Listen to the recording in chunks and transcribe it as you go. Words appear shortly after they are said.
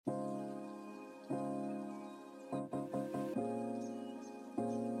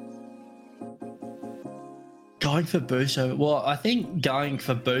Going for boost over. Well, I think going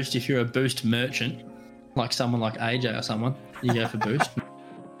for boost, if you're a boost merchant, like someone like AJ or someone, you go for boost.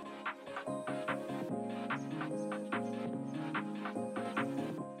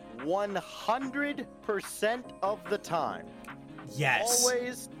 100% of the time. Yes.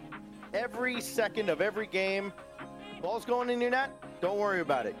 Always, every second of every game, ball's going in your net, don't worry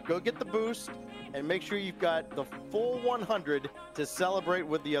about it. Go get the boost and make sure you've got the full 100 to celebrate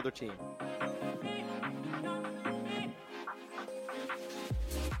with the other team.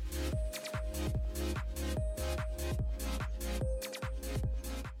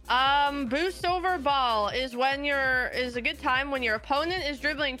 Boost over ball is a good time when your opponent is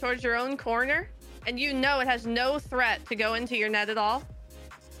dribbling towards your own corner and you know it has no threat to go into your net at all,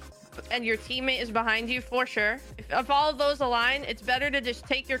 and your teammate is behind you for sure. If all of those align, it's better to just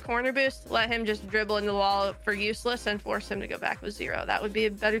take your corner boost, let him just dribble into the wall for useless, and force him to go back with 0. That would be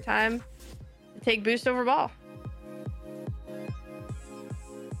a better time to take boost over ball.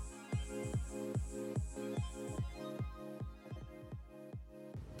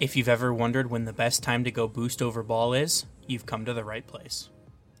 If you've ever wondered when the best time to go boost over ball is, you've come to the right place.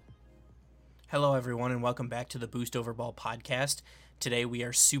 Hello, everyone, and welcome back to the Boost Over Ball podcast. Today, we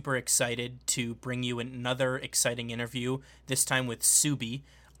are super excited to bring you another exciting interview, this time with Subie,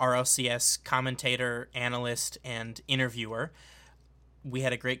 RLCS commentator, analyst, and interviewer. We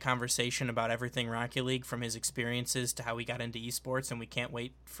had a great conversation about everything Rocket League, from his experiences to how he got into esports, and we can't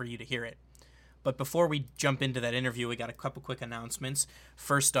wait for you to hear it. But before we jump into that interview, we got a couple quick announcements.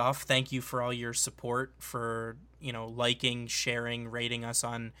 First off, thank you for all your support, for liking, sharing, rating us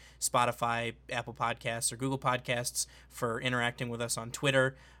on Spotify, Apple Podcasts, or Google Podcasts, for interacting with us on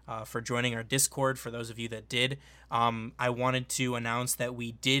Twitter, for joining our Discord, for those of you that did. I wanted to announce that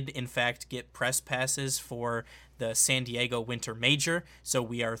we did, in fact, get press passes for the San Diego Winter Major, so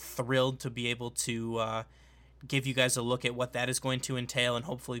we are thrilled to be able to give you guys a look at what that is going to entail, and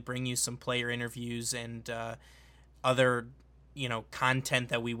hopefully bring you some player interviews and other content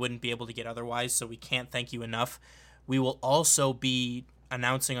that we wouldn't be able to get otherwise. So we can't thank you enough. We will also be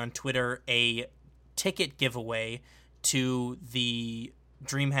announcing on Twitter a ticket giveaway to the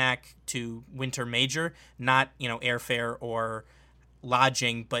DreamHack to Winter Major, not airfare or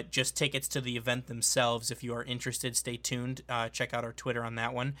lodging, but just tickets to the event themselves. If you are interested, stay tuned. Check out our Twitter on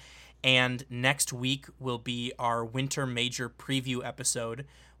that one. And next week will be our Winter Major preview episode,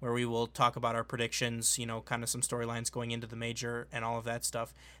 where we will talk about our predictions, kind of some storylines going into the major and all of that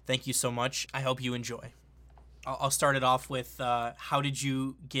stuff. Thank you so much. I hope you enjoy. I'll start it off with, how did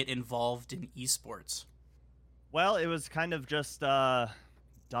you get involved in esports? Well, it was kind of just dumb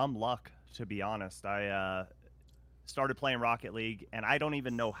luck, to be honest. I started playing Rocket League, and I don't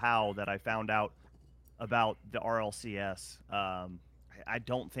even know how that I found out about the RLCS. I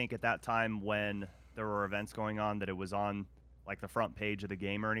don't think at that time, when there were events going on, that it was on like the front page of the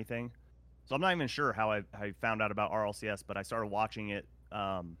game or anything. So I'm not even sure how I found out about RLCS, but I started watching it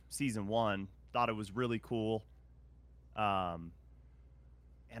season 1, thought it was really cool. And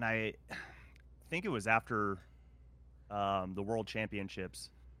I think it was after the World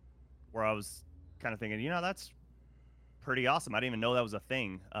Championships where I was kind of thinking, that's pretty awesome. I didn't even know that was a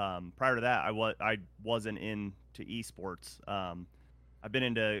thing. Prior to that, I wasn't into esports. I've been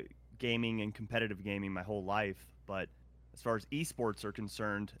into gaming and competitive gaming my whole life, but as far as esports are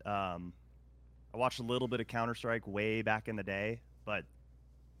concerned, I watched a little bit of Counter-Strike way back in the day, but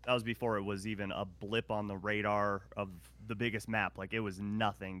that was before it was even a blip on the radar of the biggest map. Like, it was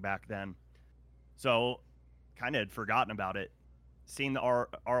nothing back then. So, kind of had forgotten about it. Seen the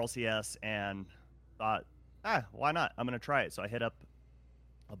RLCS and thought, why not? I'm going to try it. So I hit up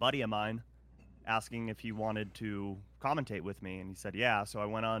a buddy of mine asking if he wanted to commentate with me, and he said yeah. So I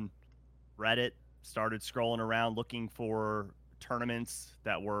went on Reddit, started scrolling around looking for tournaments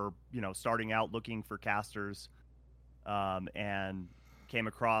that were starting out, looking for casters, and came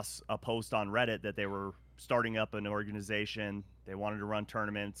across a post on Reddit that they were starting up an organization. They wanted to run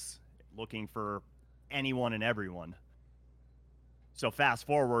tournaments, looking for anyone and everyone. So fast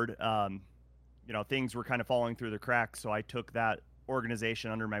forward, things were kind of falling through the cracks, so I took that organization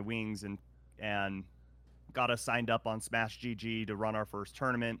under my wings and got us signed up on Smash GG to run our first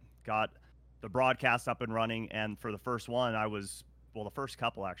tournament, got the broadcast up and running, and for the first one, the first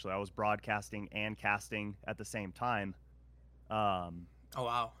couple actually, I was broadcasting and casting at the same time. Oh,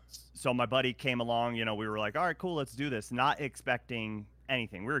 wow. So my buddy came along, we were like, all right, cool, let's do this. Not expecting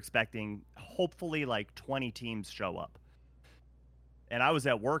anything. We were expecting hopefully like 20 teams show up. And I was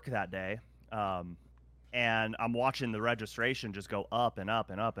at work that day, and I'm watching the registration just go up and up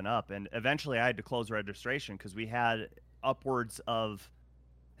and up and up. And eventually I had to close registration because we had upwards of,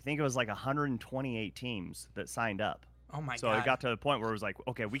 I I think it was like 128 teams that signed up. Oh my so god! It got to the point where it was like,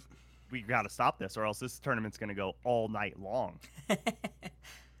 okay, we got to stop this, or else this tournament's going to go all night long.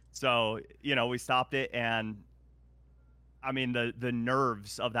 So we stopped it, and I mean the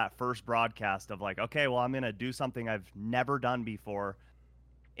nerves of that first broadcast of like, okay, well, I'm going to do something I've never done before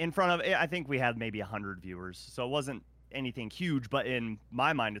in front of, I think we had maybe 100 viewers, so it wasn't anything huge, but in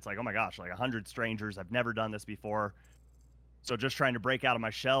my mind it's like, oh my gosh, like 100 strangers, I've never done this before. So just trying to break out of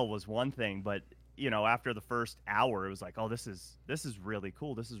my shell was one thing, but after the first hour, it was like, oh, this is really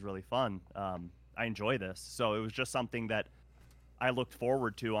cool, this is really fun. I enjoy this. So it was just something that I looked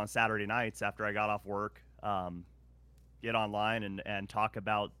forward to on Saturday nights after I got off work, get online and talk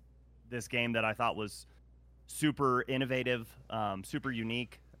about this game that I thought was super innovative, super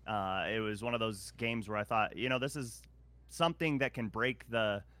unique. It was one of those games where I thought, this is something that can break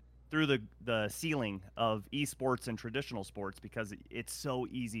through the ceiling of esports and traditional sports, because it's so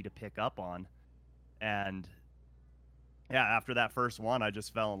easy to pick up on. And yeah, after that first one, I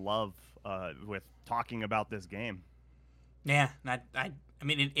just fell in love with talking about this game. Yeah, I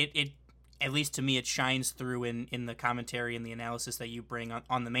mean, it at least to me, it shines through in the commentary and the analysis that you bring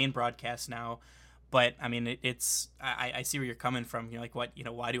on the main broadcast now. But I mean, I see where you're coming from. You're like, what,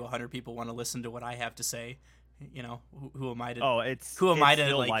 why do 100 people want to listen to what I have to say? Who am I to? Oh, it's still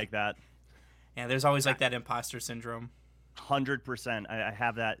like that. Yeah, there's always like that imposter syndrome. 100%. I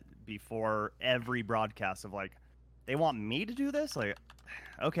have that before every broadcast of like, they want me to do this? Like,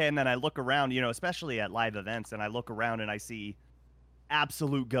 okay. And then I look around, especially at live events, and I look around and I see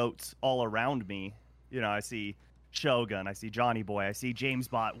absolute goats all around me. I see Shogun, I see Johnny Boy, I see James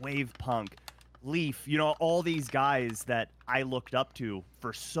Bot, Wave Punk, Leaf, all these guys that I looked up to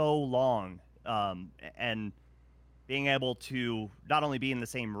for so long. And being able to not only be in the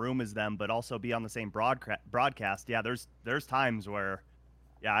same room as them, but also be on the same broadcast. Yeah, there's times where,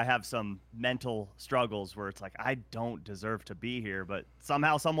 yeah, I have some mental struggles where it's like, I don't deserve to be here, but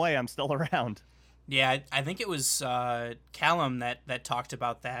somehow, some way, I'm still around. Yeah, I think it was Callum that talked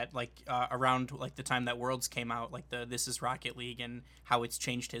about that, like around like the time that Worlds came out, like the This Is Rocket League, and how it's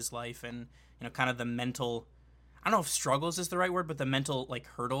changed his life, and kind of the mental, I don't know if struggles is the right word, but the mental like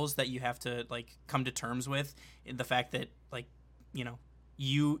hurdles that you have to like come to terms with. The fact that like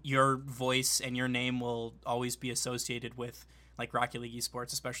your voice and your name will always be associated with like Rocket League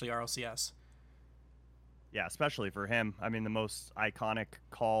esports, especially RLCS. Yeah, especially for him. I mean, the most iconic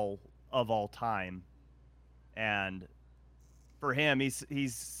call of all time, and for him,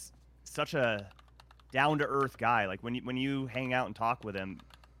 he's such a down to earth guy. Like when you hang out and talk with him,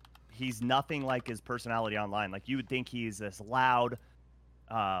 he's nothing like his personality online. Like you would think he's this loud,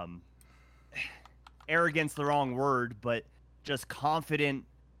 arrogance the wrong word, but just confident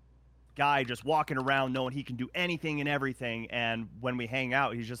guy, just walking around knowing he can do anything and everything. And when we hang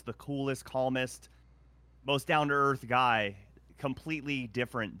out, he's just the coolest, calmest, most down to earth guy. Completely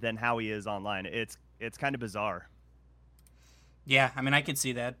different than how he is online. It's kind of bizarre. Yeah, I mean, I can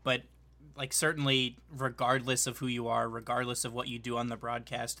see that, but like certainly regardless of who you are, regardless of what you do on the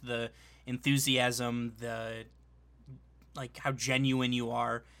broadcast, the enthusiasm, the like how genuine you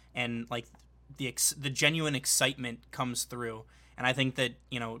are, and like the genuine excitement comes through. And I think that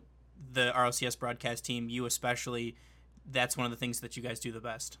the RLCS broadcast team, you especially, that's one of the things that you guys do the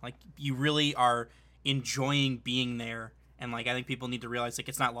best. Like you really are enjoying being there. And like I think people need to realize like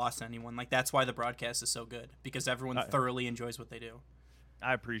it's not lost on anyone. Like that's why the broadcast is so good, because everyone thoroughly enjoys what they do.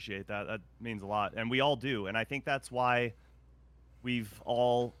 I appreciate that. That means a lot, and we all do. And I think that's why we've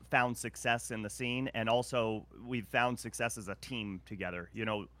all found success in the scene, and also we've found success as a team together.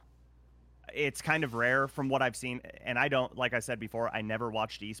 It's kind of rare from what I've seen, and I don't, like I said before, I never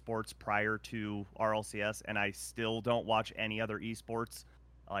watched esports prior to RLCS, and I still don't watch any other esports.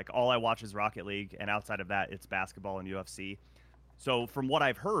 Like all I watch is Rocket League, and outside of that, it's basketball and UFC. So from what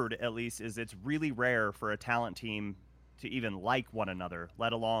I've heard, at least, is it's really rare for a talent team to even like one another,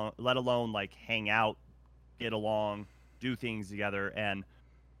 let alone like hang out, get along, do things together. And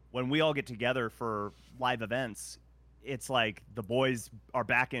when we all get together for live events, it's like the boys are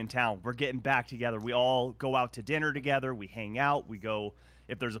back in town. We're getting back together. We all go out to dinner together. We hang out. We go,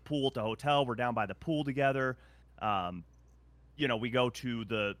 if there's a pool at the hotel, we're down by the pool together. We go to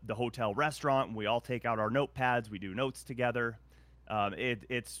the hotel restaurant, and we all take out our notepads. We do notes together.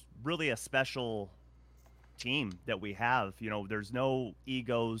 It's really a special team that we have. There's no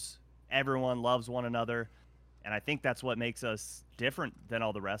egos. Everyone loves one another. And I think that's what makes us different than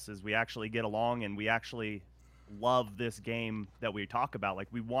all the rest, is we actually get along, and we actually love this game that we talk about. Like,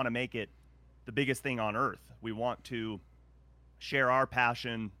 we want to make it the biggest thing on earth. We want to share our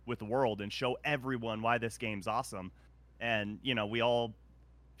passion with the world and show everyone why this game's awesome. And, we all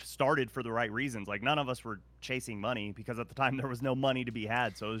started for the right reasons. Like, none of us were chasing money because at the time there was no money to be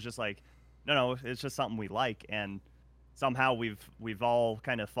had. So it was just like, no, it's just something we like. And somehow we've all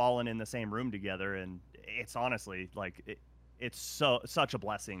kind of fallen in the same room together. And it's honestly like, it's such a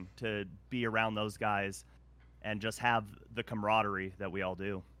blessing to be around those guys and just have the camaraderie that we all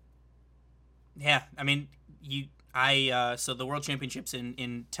do. Yeah, I mean, so the World Championships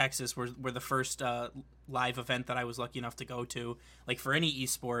in Texas were the first live event that I was lucky enough to go to. Like, for any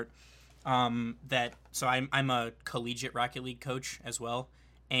esport, so I'm a collegiate Rocket League coach as well,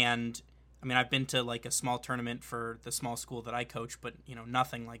 and I mean, I've been to like a small tournament for the small school that I coach, but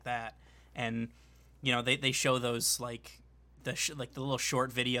nothing like that. And they show those like the little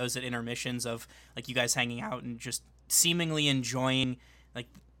short videos at intermissions of like you guys hanging out and just seemingly enjoying like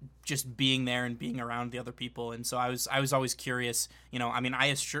just being there and being around the other people. And so I was always curious, I mean, I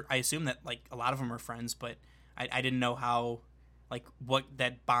assume that like a lot of them are friends, but I didn't know how, like, what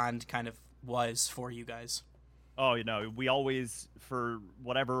that bond kind of was for you guys. Oh, we always, for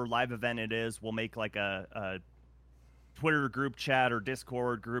whatever live event it is, we'll make like a Twitter group chat or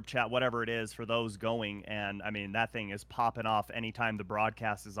Discord group chat, whatever it is, for those going. And I mean, that thing is popping off anytime the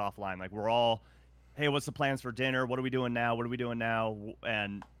broadcast is offline. Like, we're all, hey, what's the plans for dinner? What are we doing now? What are we doing now?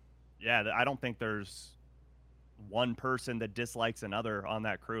 And yeah, I don't think there's one person that dislikes another on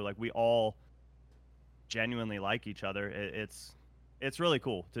that crew. Like, we all genuinely like each other. It's really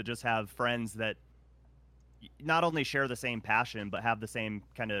cool to just have friends that not only share the same passion, but have the same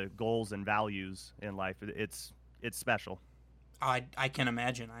kind of goals and values in life. It's special. I can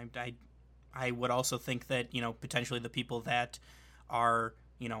imagine. I would also think that, potentially the people that are,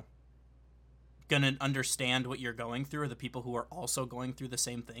 going to understand what you're going through are the people who are also going through the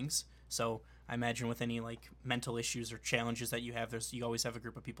same things. So I imagine with any like mental issues or challenges that you have, you always have a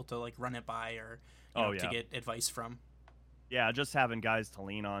group of people to like run it by or to get advice from. Yeah, just having guys to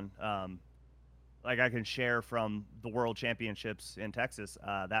lean on. Like, I can share from the World Championships in Texas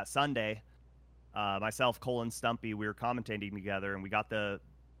that Sunday. Myself, Cole, and Stumpy, we were commentating together, and we got the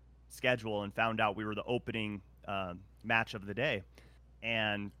schedule and found out we were the opening match of the day.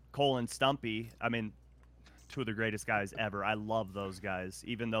 And Cole and Stumpy, I mean, two of the greatest guys ever. I love those guys.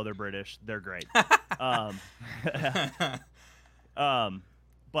 Even though they're British, they're great.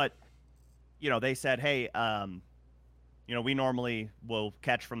 But, they said, hey, we normally will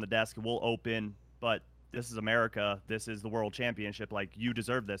catch from the desk and we'll open, but this is America. This is the World Championship. Like, you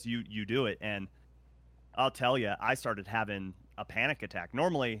deserve this. You do it. And I'll tell you, I started having a panic attack.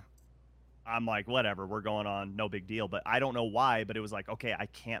 Normally, I'm like, whatever, we're going on, no big deal. But I don't know why, but it was like, okay, I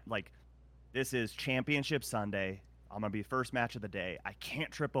can't, like, this is Championship Sunday. I'm going to be first match of the day. I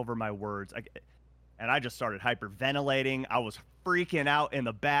can't trip over my words. And I just started hyperventilating. I was freaking out in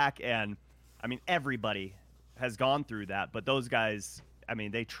the back. And, I mean, everybody has gone through that. But those guys, I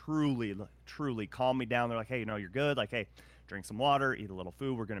mean, they truly, truly calmed me down. They're like, hey, you're good. Like, hey, drink some water, eat a little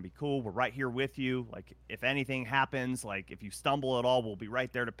food. We're going to be cool. We're right here with you. Like, if anything happens, like, if you stumble at all, we'll be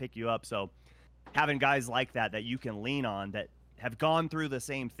right there to pick you up. So having guys like that you can lean on, that have gone through the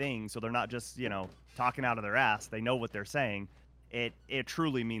same thing, so they're not just, talking out of their ass. They know what they're saying. It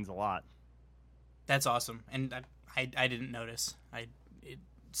truly means a lot. That's awesome. And I didn't notice.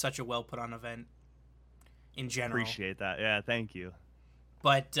 Such a well put on event in general. Appreciate that. Yeah, thank you.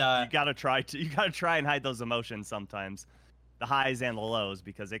 But you gotta try and hide those emotions sometimes, the highs and the lows,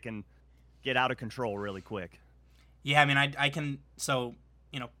 because it can get out of control really quick. Yeah, I mean, I can. So,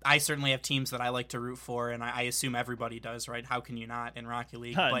 I certainly have teams that I like to root for, and I assume everybody does, right? How can you not in Rocket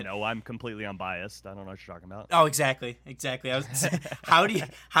League? But no, I'm completely unbiased. I don't know what you're talking about. Oh, exactly. I was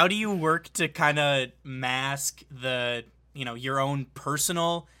how do you work to kind of mask the your own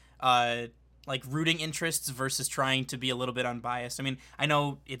personal like rooting interests versus trying to be a little bit unbiased? I mean, I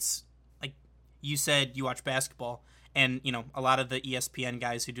know it's like you said you watch basketball, and a lot of the ESPN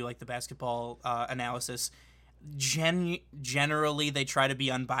guys who do like the basketball analysis, generally they try to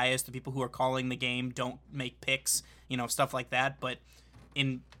be unbiased. The people who are calling the game don't make picks, stuff like that. But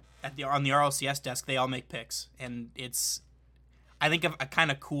on the RLCS desk, they all make picks, and it's, I think, a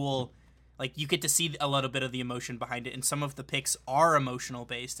kind of cool. Like, you get to see a little bit of the emotion behind it, and some of the picks are emotional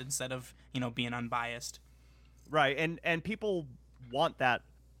based instead of being unbiased. Right, and people want that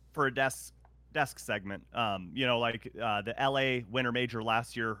for a desk segment. Like the LA Winter Major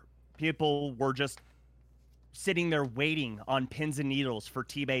last year, people were just sitting there waiting on pins and needles for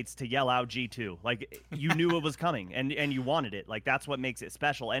teammates to yell out G2. Like, you knew it was coming, and you wanted it. Like, that's what makes it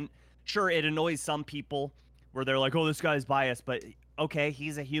special. And sure, it annoys some people where they're like, oh, this guy's biased, but okay,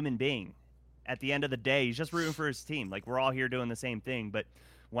 he's a human being. At the end of the day, he's just rooting for his team. Like, we're all here doing the same thing. But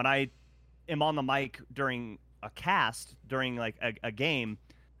when I am on the mic during a cast, during like a game,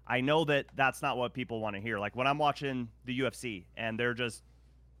 I know that that's not what people want to hear. Like when I'm watching the UFC and they're just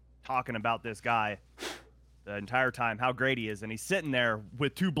talking about this guy the entire time, how great he is, and he's sitting there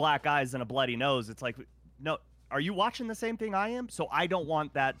with 2 black eyes and a bloody nose. It's like, no, are you watching the same thing I am? So I don't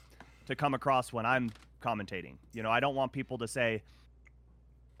want that to come across when I'm commentating. You know, I don't want people to say,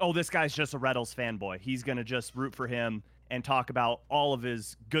 oh, this guy's just a Reynolds fanboy. He's going to just root for him and talk about all of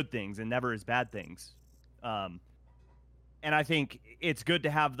his good things and never his bad things. And I think it's good to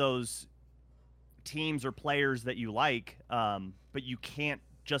have those teams or players that you like, but you can't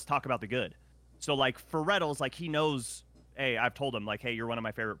just talk about the good. So, like, for Reynolds, like, he knows, hey, I've told him, like, hey, you're one of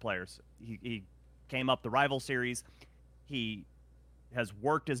my favorite players. He came up the rival series. He has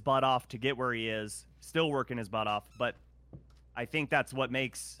worked his butt off to get where he is, still working his butt off. But I think that's what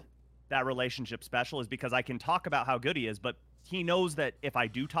makes that relationship special, is because I can talk about how good he is, but he knows that if I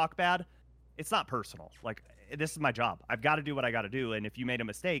do talk bad, it's not personal. Like, this is my job. I've got to do what I got to do. And if you made a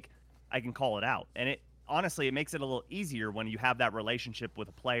mistake, I can call it out. And honestly, it makes it a little easier when you have that relationship with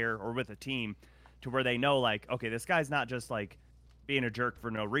a player or with a team to where they know, like, okay, this guy's not just like being a jerk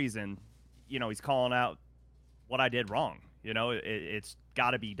for no reason. You know, he's calling out what I did wrong. You know, it's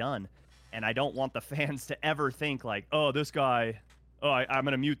got to be done. And I don't want the fans to ever think like, oh, this guy, I'm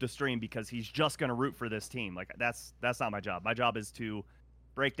going to mute the stream because he's just going to root for this team. Like, that's not my job. My job is to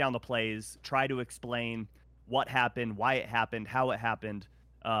break down the plays, try to explain what happened, why it happened, how it happened,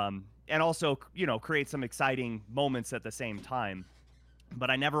 and also, you know, create some exciting moments at the same time. But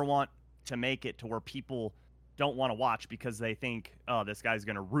I never want to make it to where people don't want to watch because they think, oh, this guy's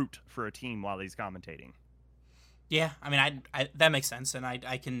going to root for a team while he's commentating. Yeah, I mean, I that makes sense, and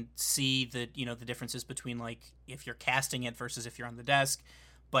I can see the, you know, the differences between, like, if you're casting it versus if you're on the desk.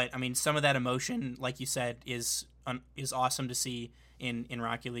 But I mean, some of that emotion, like you said, is awesome to see in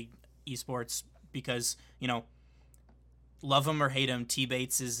Rocket League esports because, you know, love him or hate him, T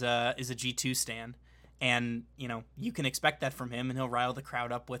Bates is a G2 stan, and you know, you can expect that from him, and he'll rile the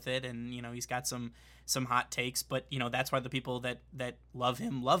crowd up with it, and you know, he's got some hot takes, but you know, that's why the people that love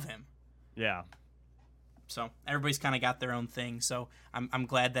him. Yeah. So everybody's kind of got their own thing. So I'm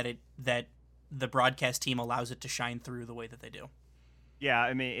glad that the broadcast team allows it to shine through the way that they do. Yeah,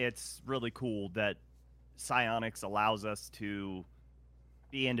 I mean, it's really cool that Psyonix allows us to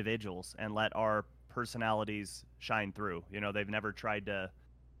be individuals and let our personalities shine through. You know, they've never tried to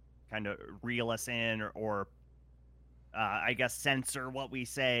kind of reel us in or I guess censor what we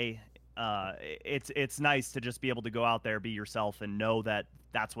say. It's nice to just be able to go out there, be yourself, and know that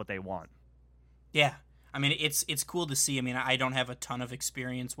that's what they want. Yeah. I mean, it's cool to see. I mean, I don't have a ton of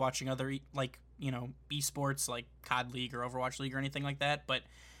experience watching other, like, you know, esports like COD League or Overwatch League or anything like that, but,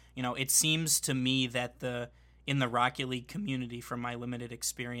 you know, it seems to me that in the Rocket League community, from my limited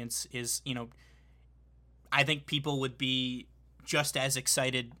experience, is, you know, I think people would be just as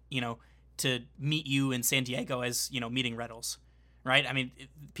excited, you know, to meet you in San Diego as, you know, meeting Reynolds, right? I mean,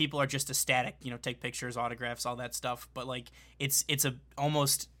 people are just ecstatic, you know, take pictures, autographs, all that stuff, but, like, it's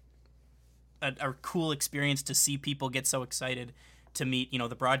almost a cool experience to see people get so excited to meet, you know,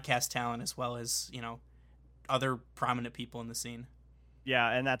 the broadcast talent as well as, you know, other prominent people in the scene. Yeah,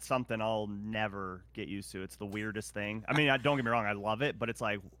 and that's something I'll never get used to. It's the weirdest thing. I mean, don't get me wrong, I love it, but it's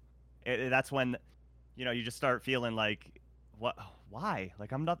like, that's when, you know, you just start feeling like, what? Why?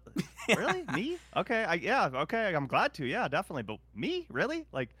 Like, I'm not really me. Okay, okay, I'm glad to. Yeah, definitely. But me, really?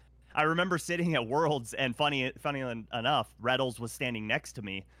 Like, I remember sitting at Worlds, and funny enough, Reynolds was standing next to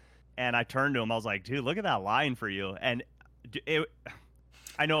me. And I turned to him. I was like, dude, look at that line for you. And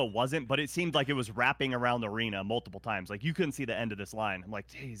I know it wasn't, but it seemed like it was wrapping around the arena multiple times. Like, you couldn't see the end of this line. I'm like,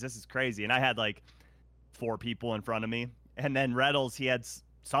 geez, this is crazy. And I had like 4 people in front of me. And then Reynolds, he had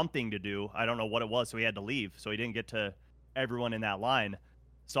something to do. I don't know what it was, so he had to leave. So he didn't get to everyone in that line.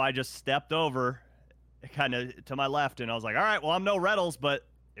 So I just stepped over kind of to my left. And I was like, all right, well, I'm no Reynolds, but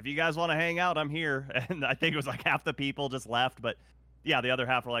if you guys want to hang out, I'm here. And I think it was like half the people just left. But yeah, the other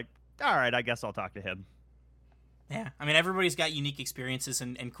half were like, all right, I guess I'll talk to him. Yeah, I mean, everybody's got unique experiences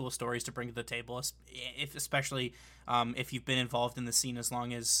and cool stories to bring to the table, especially if you've been involved in the scene as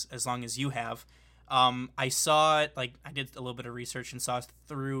long as you have. I saw, like, I did a little bit of research and saw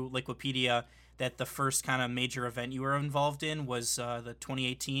through Liquipedia that the first kind of major event you were involved in was the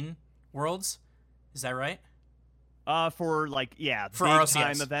 2018 Worlds. Is that right? For like, yeah, for big RLCS.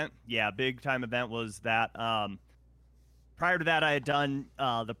 Time event. Yeah, big time event was that. Prior to that, I had done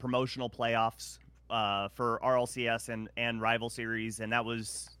the promotional playoffs for RLCS and Rival Series, and that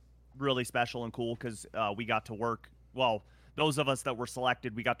was really special and cool because we got to work. Well, those of us that were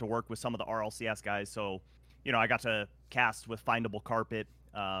selected, we got to work with some of the RLCS guys. So, you know, I got to cast with Findable Carpet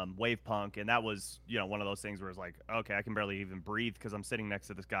wave punk, and that was one of those things where it's like, okay, I can barely even breathe because I'm sitting next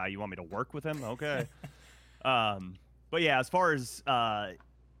to this guy. You want me to work with him? Okay. But yeah, as far as I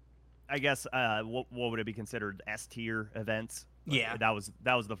guess what would it be considered S tier events? Yeah, that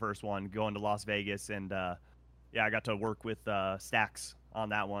was the first one, going to Las Vegas, and I got to work with Stax on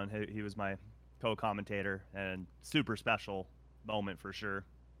that one. He was my co-commentator, and super special moment for sure.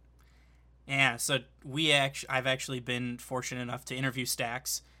 Yeah, so I've actually been fortunate enough to interview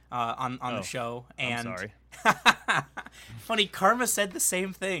Stax on the show, and I'm sorry. Funny, Karma said the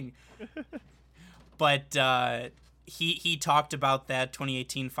same thing, but he talked about that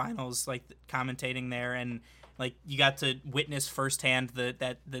 2018 finals, like commentating there, and like you got to witness firsthand the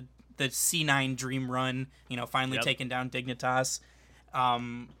C9 dream run, finally taking down Dignitas.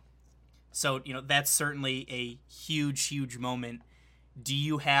 So that's certainly a huge moment. Do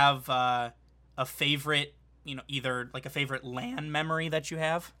you have a favorite, either like a favorite LAN memory that you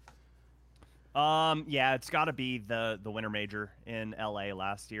have? Yeah, it's got to be the Winter Major in LA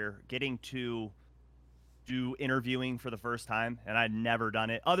last year. Getting to do interviewing for the first time, and I'd never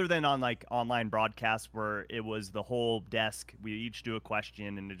done it other than on like online broadcasts where it was the whole desk. We each do a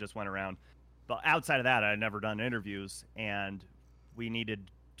question and it just went around. But outside of that, I'd never done interviews, and we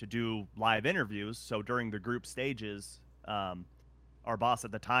needed to do live interviews. So during the group stages, our boss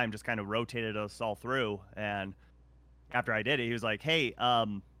at the time just kind of rotated us all through, and after I did it, he was like, hey,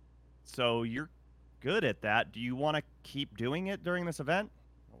 so you're good at that. Do you want to keep doing it during this event?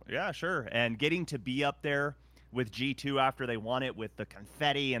 Yeah, sure. And getting to be up there with G2 after they won it, with the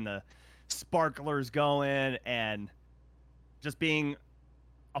confetti and the sparklers going, and just being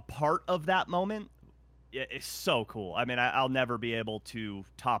a part of that moment, it's so cool. I mean, I'll never be able to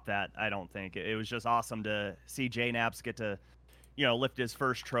top that, I don't think. It was just awesome to see JNaps get to lift his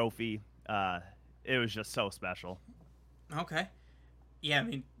first trophy. It was just so special. Okay. Yeah, I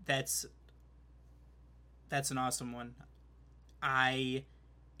mean, that's an awesome one.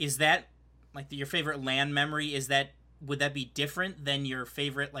 Is that like your favorite LAN memory? Would that be different than your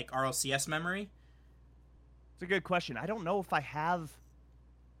favorite like RLCS memory? It's a good question. I don't know if I have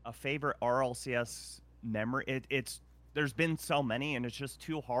a favorite RLCS memory. There's been so many, and it's just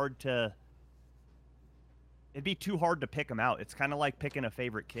too hard to. It'd be too hard to pick them out. It's kind of like picking a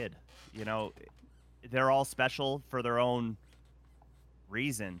favorite kid. They're all special for their own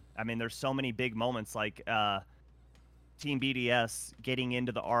reason. I mean, there's so many big moments, like Team BDS getting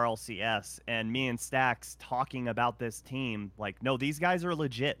into the RLCS, and me and Stax talking about this team. Like, no, these guys are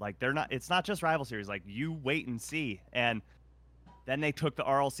legit. Like, they're not. It's not just rival series. Like, you wait and see. And then they took the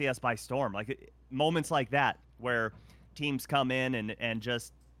RLCS by storm. Like, moments like that where teams come in and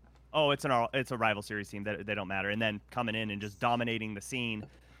just. Oh, it's a rival series team that they don't matter, and then coming in and just dominating the scene,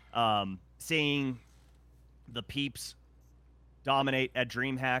 seeing the peeps dominate at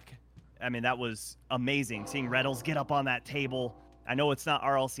DreamHack. I mean, that was amazing. Seeing Reddles get up on that table. I know it's not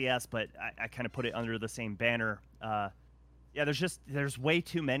RLCS, but I kind of put it under the same banner. There's way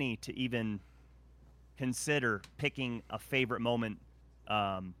too many to even consider picking a favorite moment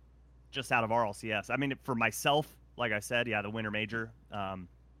just out of RLCS. I mean, for myself, like I said, the Winter Major.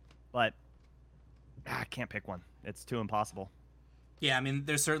 But I can't pick one. It's too impossible. Yeah, I mean,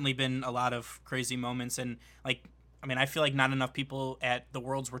 there's certainly been a lot of crazy moments, and I feel like not enough people at the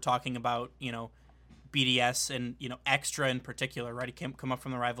Worlds were talking about, BDS and, Extra in particular, right? It come up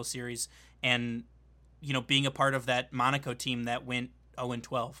from the rival series, and, being a part of that Monaco team that went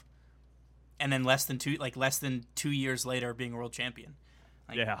 0-12, and then less than 2 years later being world champion.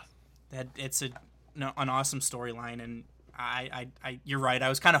 That it's an awesome storyline, and I you're right. I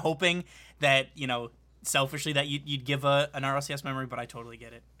was kind of hoping that, selfishly that you'd give an RLCS memory, but I totally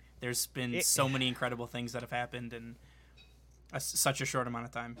get it. There's been so many incredible things that have happened in such a short amount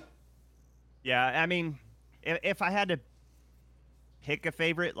of time. Yeah, I mean, if I had to pick a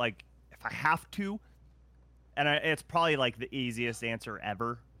favorite, like if I have to, and it's probably like the easiest answer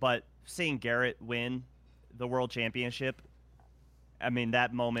ever, but seeing Garrett win the world championship, I mean,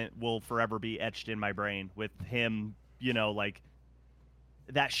 that moment will forever be etched in my brain with him, like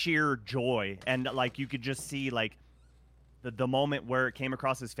that sheer joy. And like, you could just see like the moment where it came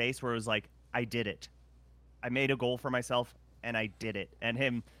across his face where it was like, I did it. I made a goal for myself and I did it. And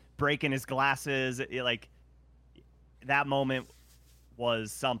him breaking his glasses, like that moment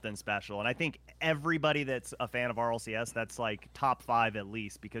was something special. And I think everybody that's a fan of RLCS, that's like top 5 at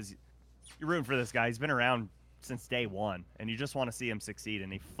least, because you're rooting for this guy. He's been around since day one, and you just want to see him succeed,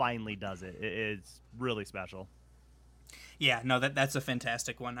 and he finally does it. It's really special. Yeah, no, that's a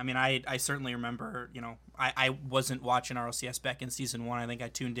fantastic one. I mean, I certainly remember, I wasn't watching RLCS back in season 1. I think I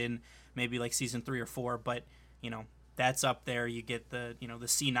tuned in maybe like season 3 or 4, but, that's up there. You get the the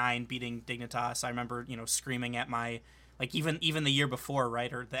C9 beating Dignitas. I remember screaming at my even the year before,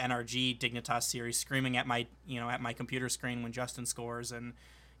 right, or the NRG Dignitas series, screaming at my at my computer screen when Justin scores and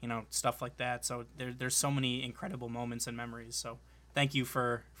stuff like that. So there's so many incredible moments and memories. So thank you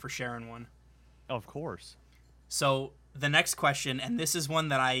for sharing one. Of course. So the next question, and this is one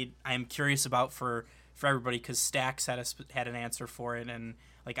that I am curious about for everybody, because Stacks had an answer for it, and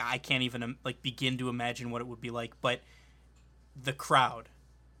I can't even begin to imagine what it would be like. But the crowd,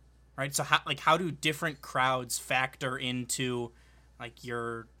 right? So how do different crowds factor into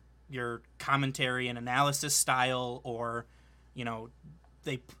your commentary and analysis style, or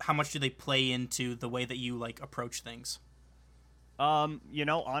how much do they play into the way that you approach things?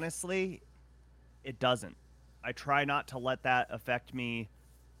 Honestly, it doesn't. I try not to let that affect me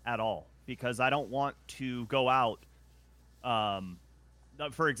at all, because I don't want to go out.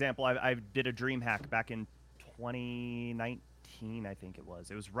 For example, I did a dream hack back in 2019, I think it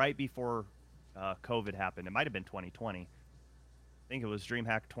was. It was right before COVID happened. It might have been 2020. I think it was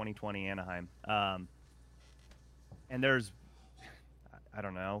DreamHack 2020 Anaheim. And there's, I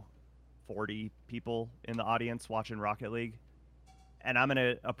don't know, 40 people in the audience watching Rocket League. And I'm going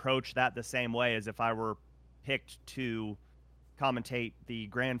to approach that the same way as if I were picked to commentate the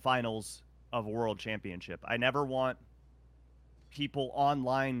grand finals of a world championship. I never want people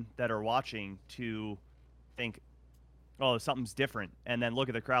online that are watching to think, oh, something's different, and then look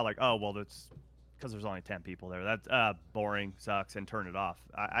at the crowd like, oh, well, that's because there's only 10 people there. That's boring, sucks, and turn it off.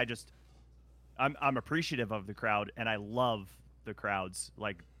 I'm appreciative of the crowd, and I love the crowds.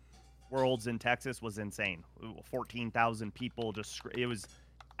 Worlds in Texas was insane. 14,000 people, it was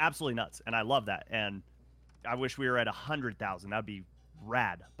absolutely nuts, and I love that. And I wish we were at 100,000. That'd be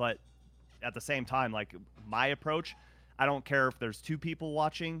rad. But at the same time, my approach, I don't care if there's 2 people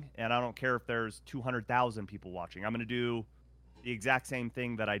watching, and I don't care if there's 200,000 people watching. I'm going to do the exact same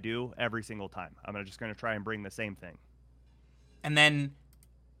thing that I do every single time. I'm just going to try and bring the same thing. And then,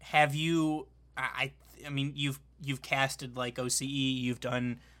 have you? I mean, you've casted OCE. You've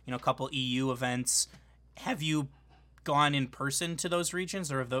done a couple EU events. Have you gone in person to those regions,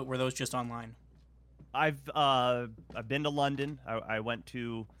 or were those just online? I've been to London. I went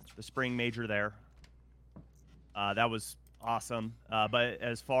to the spring major there. That was awesome. But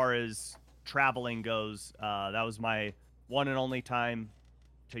as far as traveling goes, that was my one and only time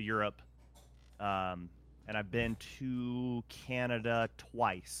to Europe. And I've been to Canada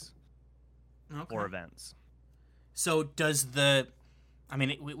twice for events. So does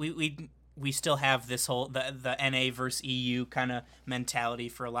we still have this whole the NA versus EU kind of mentality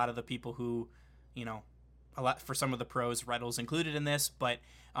for a lot of the people who, for some of the pros, Reddle's included in this, but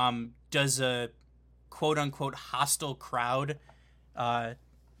does a quote-unquote hostile crowd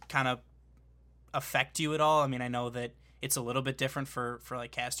kind of affect you at all? I mean, I know that it's a little bit different for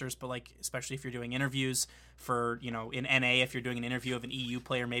casters, but especially if you're doing interviews for, in NA, if you're doing an interview of an EU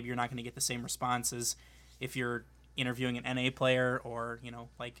player, maybe you're not going to get the same response as if you're interviewing an NA player, or,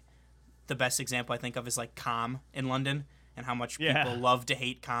 the best example I think of is Com in London, and how much people love to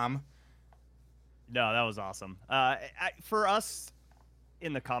hate Com. No, that was awesome. For us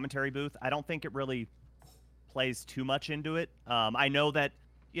in the commentary booth, I don't think it really plays too much into it. I know that,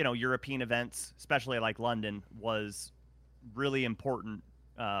 European events, especially London, was really important,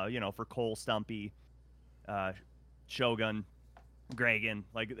 for Cole, Stumpy, Shogun, Gregan.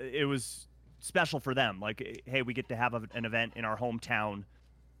 It was special for them. Hey, we get to have an event in our hometown,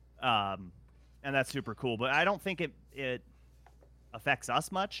 and that's super cool. But I don't think it affects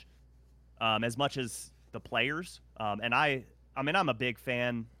us much as the players. And I'm a big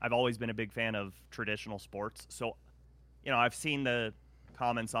fan. I've always been a big fan of traditional sports. So, I've seen the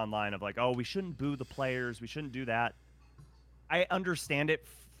comments online of oh, we shouldn't boo the players. We shouldn't do that. I understand it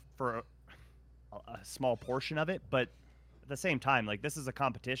for a small portion of it, but at the same time, this is a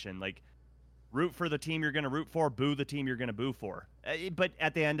competition. Root for the team you're going to root for, boo the team you're going to boo for. But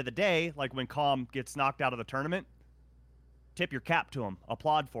at the end of the day, when Com gets knocked out of the tournament, tip your cap to him,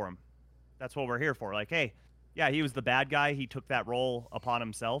 applaud for him. That's what we're here for. Hey, yeah, he was the bad guy. He took that role upon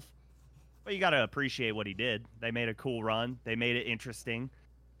himself. But you got to appreciate what he did. They made a cool run. They made it interesting.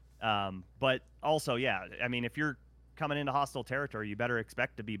 But also, yeah, I mean, if you're coming into hostile territory, you better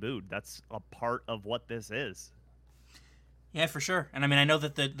expect to be booed. That's a part of what this is. Yeah, for sure. And I mean, I know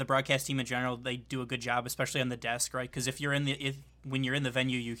that the broadcast team in general, they do a good job, especially on the desk, right? Because when you're in the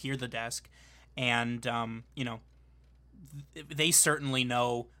venue, you hear the desk, and they certainly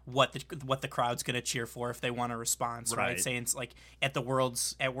know what the crowd's going to cheer for if they want a response, right? Saying at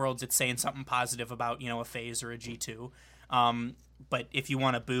Worlds, it's saying something positive about a FaZe or a G2. but if you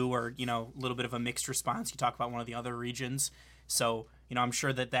want to boo or, you know, a little bit of a mixed response, you talk about one of the other regions. So, you know, I'm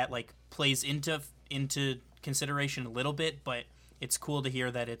sure that like plays into consideration a little bit, but it's cool to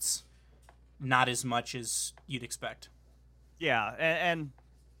hear that it's not as much as you'd expect. Yeah, and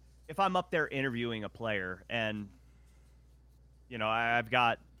if I'm up there interviewing a player and, you know, I've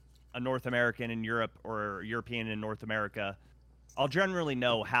got a North American in Europe or European in North America, I'll generally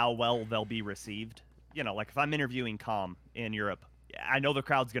know how well they'll be received. You know, like if I'm interviewing Com in Europe, I know the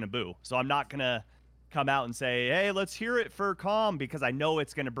crowd's going to boo. So I'm not going to come out and say, hey, let's hear it for Com, because I know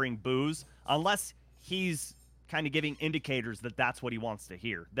it's going to bring boos, unless he's kind of giving indicators that that's what he wants to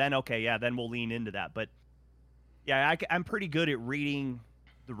hear. Then, okay, yeah, then we'll lean into that. But yeah, I'm pretty good at reading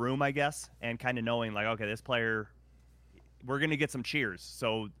the room, I guess, and kind of knowing like, okay, this player, we're going to get some cheers.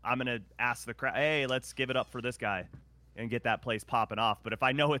 So I'm going to ask the crowd, hey, let's give it up for this guy and get that place popping off. But if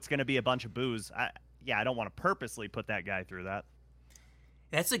I know it's going to be a bunch of boos, I don't want to purposely put that guy through that.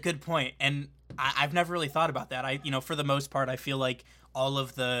 That's a good point. And I've never really thought about that. You know, for the most part, I feel like all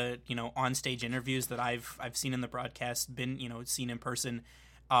of the, you know, on-stage interviews that I've seen in the broadcast, been, you know, seen in person,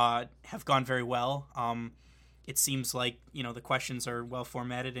 have gone very well. It seems like, you know, the questions are well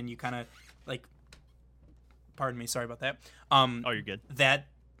formatted and you kind of like, pardon me, sorry about that. Oh, you're good. That,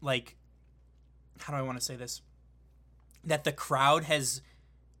 like, how do I want to say this? That the crowd has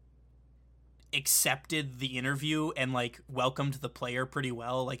accepted the interview and like welcomed the player pretty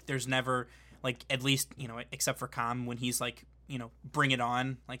well. Like there's never, like, at least, you know, except for Com, when he's like, you know, bring it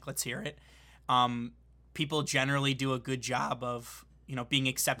on, like, let's hear it. People generally do a good job of, you know, being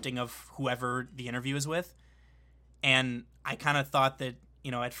accepting of whoever the interview is with. And I kind of thought that,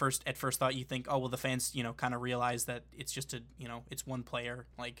 you know, at first thought you think, oh, well, the fans, you know, kind of realize that it's just you know, it's one player,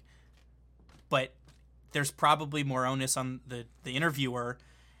 like, but there's probably more onus on the interviewer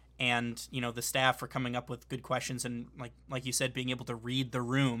and, you know, the staff for coming up with good questions and, like you said, being able to read the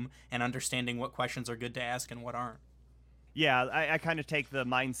room and understanding what questions are good to ask and what aren't. Yeah, I kind of take the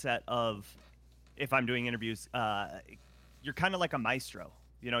mindset of, if I'm doing interviews, you're kind of like a maestro.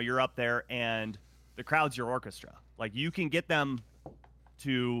 You know, you're up there and the crowd's your orchestra. Like, you can get them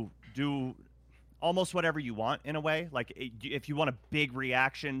to do almost whatever you want in a way. Like, if you want a big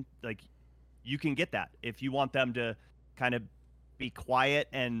reaction, like, you can get that. If you want them to kind of be quiet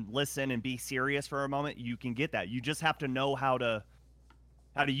and listen and be serious for a moment, you can get that. You just have to know how to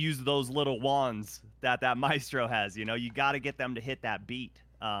use those little wands that maestro has. You know, you got to get them to hit that beat.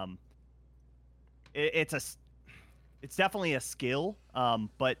 It's definitely a skill,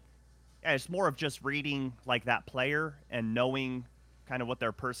 but yeah, it's more of just reading like that player and knowing kind of what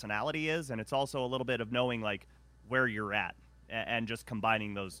their personality is, and it's also a little bit of knowing like where you're at and just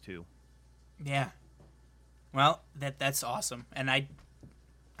combining those two. Yeah. Well, that's awesome, and I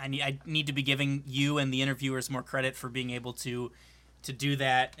need to be giving you and the interviewers more credit for being able to do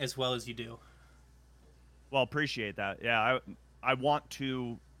that as well as you do. Well, appreciate that. Yeah, I want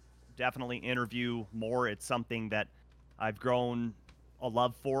to definitely interview more. It's something that I've grown a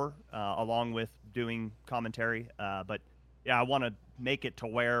love for, along with doing commentary. But yeah, I want to make it to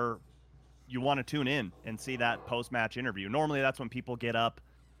where you want to tune in and see that post-match interview. Normally, that's when people get up,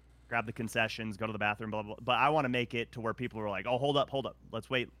 grab the concessions, go to the bathroom, blah, blah, blah. But I want to make it to where people are like, oh, hold up. Let's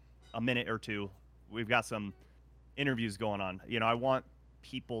wait a minute or two. We've got some interviews going on. You know, I want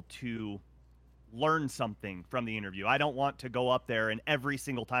people to learn something from the interview. I don't want to go up there and every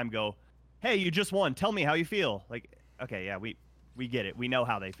single time go, hey, you just won. Tell me how you feel. Like, okay, yeah, we get it. We know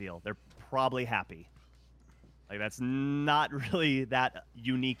how they feel. They're probably happy. Like, that's not really that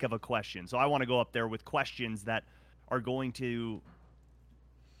unique of a question. So I want to go up there with questions that are going to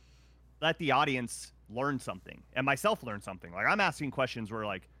let the audience learn something and myself learn something. Like, I'm asking questions where,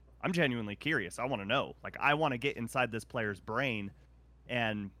 like, I'm genuinely curious. I want to know. Like, I want to get inside this player's brain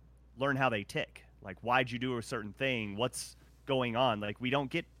and learn how they tick. Like, why'd you do a certain thing? What's going on? Like, we don't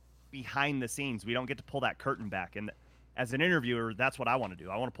get behind the scenes. We don't get to pull that curtain back. And as an interviewer, that's what I want to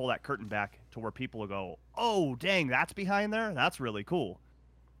do. I want to pull that curtain back to where people will go, oh, dang, that's behind there? That's really cool.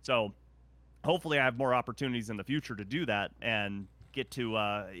 So hopefully I have more opportunities in the future to do that and get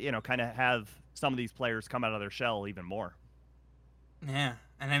to, you know, kind of have some of these players come out of their shell even more. Yeah.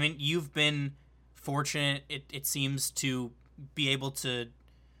 And I mean, you've been fortunate, it seems, to be able to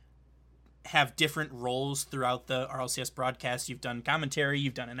have different roles throughout the RLCS broadcast. You've done commentary,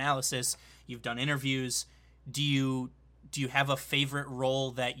 you've done analysis, you've done interviews. Do you have a favorite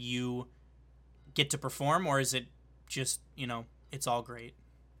role that you get to perform, or is it just, you know, it's all great?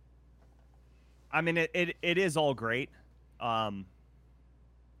 I mean, it is all great.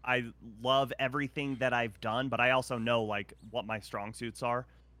 I love everything that I've done, but I also know like what my strong suits are.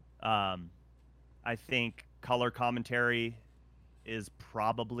 I think color commentary is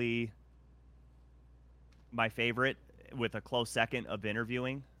probably my favorite, with a close second of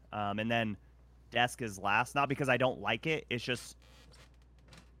interviewing. And then desk is last, not because I don't like it. It's just,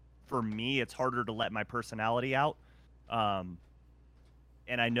 for me, it's harder to let my personality out. And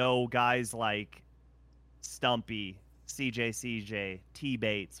I know guys like Stumpy, CJ,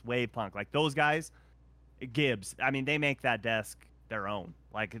 T-Bates, Wavepunk, like those guys, Gibbs, I mean, they make that desk their own.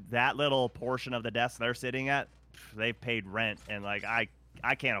 Like, that little portion of the desk they're sitting at, they've paid rent, and like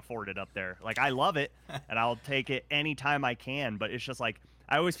I can't afford it up there. Like, I love it, and I'll take it anytime I can, but it's just like,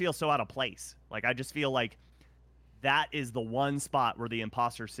 I always feel so out of place. Like, I just feel like that is the one spot where the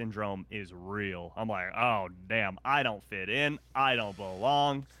imposter syndrome is real. I'm like, oh, damn, I don't fit in. I don't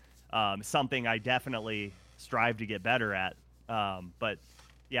belong. Something I definitely strive to get better at. But,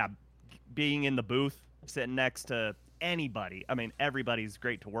 yeah, being in the booth, sitting next to anybody, I mean, everybody's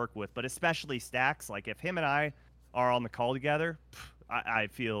great to work with, but especially Stacks. Like, if him and I are on the call together, I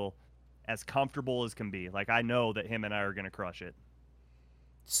feel as comfortable as can be. Like, I know that him and I are going to crush it.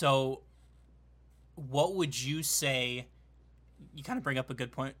 So what would you say, you kind of bring up a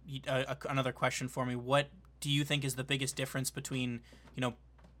good point, another question for me. What do you think is the biggest difference between, you know,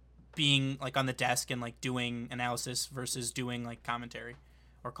 being like on the desk and like doing analysis versus doing like commentary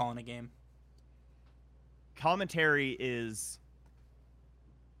or calling a game? Commentary is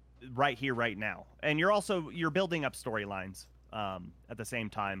right here, right now. And you're building up storylines at the same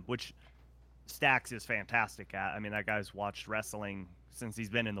time, which Stacks is fantastic at. I mean, that guy's watched wrestling since he's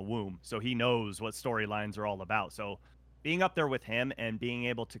been in the womb, so he knows what storylines are all about. So being up there with him and being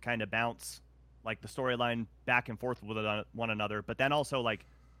able to kind of bounce like the storyline back and forth with one another, but then also like,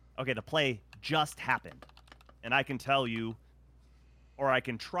 okay, the play just happened, and I can tell you, or I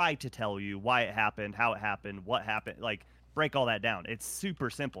can try to tell you why it happened, how it happened, what happened, like break all that down. It's super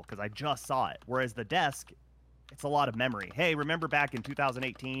simple because I just saw it. Whereas the desk, it's a lot of memory. Hey, remember back in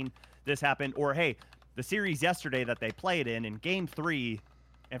 2018, this happened? Or, hey, the series yesterday that they played in Game 3,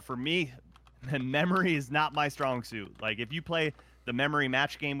 and for me, memory is not my strong suit. Like, if you play the memory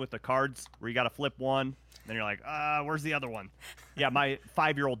match game with the cards where you got to flip one, then you're like, where's the other one? Yeah, my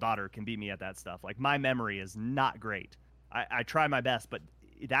 5-year-old daughter can beat me at that stuff. Like, my memory is not great. I try my best, but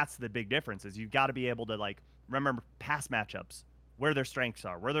that's the big difference, is you've got to be able to, like, remember past matchups, where their strengths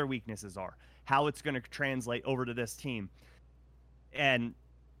are, where their weaknesses are, how it's going to translate over to this team. And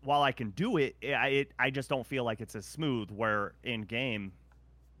while I can do it, I just don't feel like it's as smooth, where in game,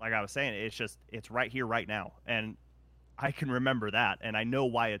 like I was saying, it's right here, right now. And I can remember that, and I know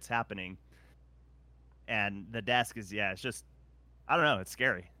why it's happening. And the desk is, it's just, I don't know, it's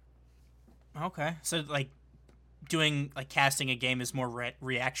scary. Okay. So, like, doing, like, casting a game is more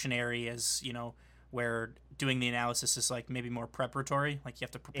reactionary, as, you know, where doing the analysis is, like, maybe more preparatory. Like, you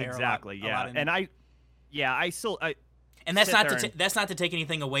have to prepare exactly, a lot and I and that's not to take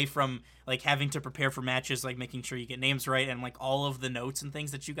anything away from, like, having to prepare for matches, like making sure you get names right and, like, all of the notes and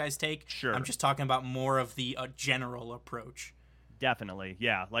things that you guys take. Sure. I'm just talking about more of the general approach. Definitely,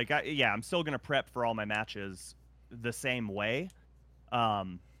 yeah. Like, I'm still gonna prep for all my matches the same way.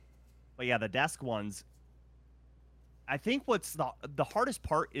 But yeah, the desk ones, I think what's the hardest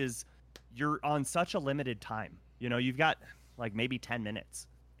part is you're on such a limited time. You know, you've got like maybe 10 minutes,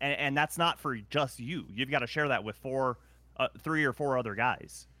 and that's not for just you. You've got to share that with 3 or 4 other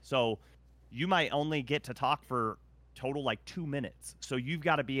guys. So you might only get to talk for total like 2 minutes. So you've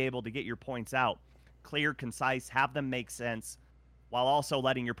got to be able to get your points out, clear, concise, have them make sense, while also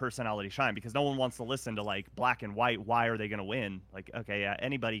letting your personality shine, because no one wants to listen to like black and white. Why are they going to win? Like, okay, yeah,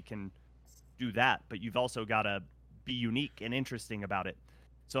 anybody can do that, but you've also got to be unique and interesting about it.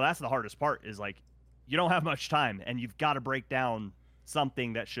 So that's the hardest part, is like, you don't have much time, and you've got to break down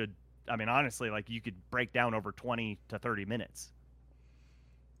something that should, I mean, honestly, like, you could break down over 20 to 30 minutes.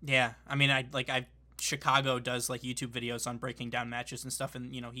 Yeah. I mean, Chicago does like YouTube videos on breaking down matches and stuff,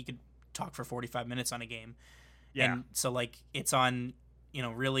 and, you know, he could talk for 45 minutes on a game. Yeah. And so, like, it's on, you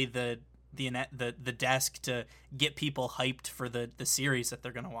know, really the desk to get people hyped for the series that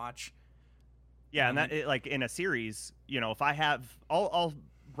they're going to watch. Yeah, and that, like, in a series, you know, if I have, I'll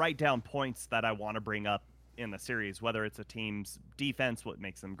write down points that I want to bring up in the series, whether it's a team's defense, what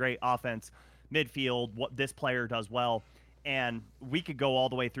makes them great, offense, midfield, what this player does well, and we could go all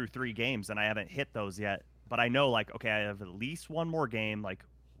the way through 3 games, and I haven't hit those yet, but I know, like, okay, I have at least one more game, like,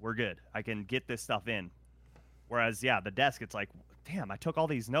 we're good. I can get this stuff in. Whereas, yeah, the desk, it's like, damn, I took all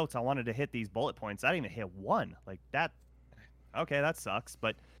these notes. I wanted to hit these bullet points. I didn't even hit one. Like, that, okay, that sucks.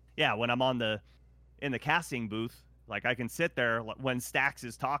 But, yeah, when I'm in the casting booth, like, I can sit there when Stacks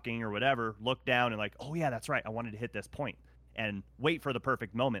is talking or whatever, look down and like, oh, yeah, that's right. I wanted to hit this point, and wait for the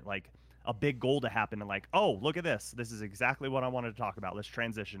perfect moment. Like, a big goal to happen and like, oh, look at this. This is exactly what I wanted to talk about. Let's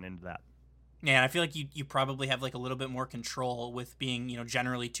transition into that. Yeah, and I feel like you probably have like a little bit more control with being,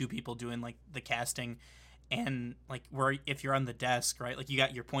 generally two people doing like the casting, and like where if you're on the desk, right? Like you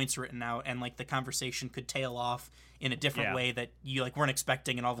got your points written out, and like the conversation could tail off in a different way that you like weren't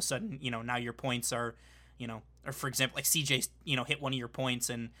expecting, and all of a sudden, now your points are, or for example, like CJ, hit one of your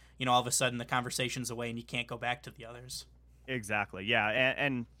points, and all of a sudden the conversation's away, and you can't go back to the others. Exactly. Yeah,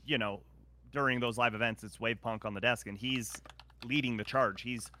 and during those live events, it's Wave Punk on the desk, and he's leading the charge.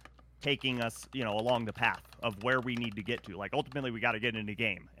 He's taking us, along the path of where we need to get to. Like, ultimately, we got to get into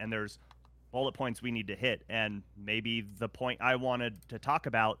game, and there's bullet points we need to hit, and maybe the point I wanted to talk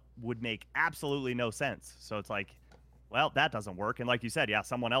about would make absolutely no sense. So it's like, well, that doesn't work. And like you said, yeah,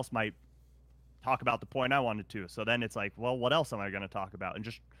 someone else might talk about the point I wanted to. So then it's like, well, what else am I going to talk about? And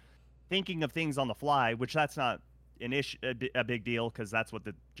just thinking of things on the fly, which that's not a big deal because that's what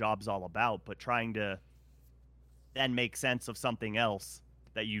the job's all about, but trying to then make sense of something else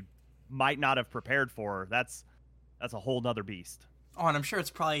that you might not have prepared for, that's a whole nother beast. Oh, and I'm sure it's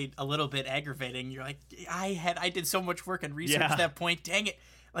probably a little bit aggravating. You're like, I did so much work and research that point. Dang it.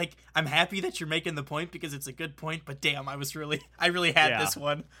 Like, I'm happy that you're making the point because it's a good point, but damn, I really had this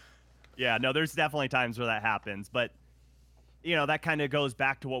one. Yeah, no, there's definitely times where that happens, but that kind of goes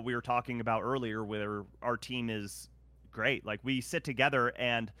back to what we were talking about earlier, where our team is great. Like, we sit together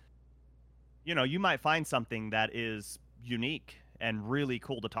and you might find something that is unique and really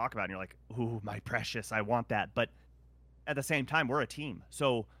cool to talk about, and you're like, ooh, my precious, I want that. But at the same time, we're a team,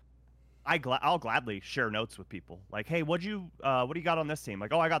 so I'll gladly share notes with people. Like, hey, what do you got on this team?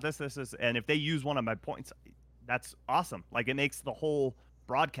 Like, oh, I got this, and if they use one of my points, that's awesome. Like, it makes the whole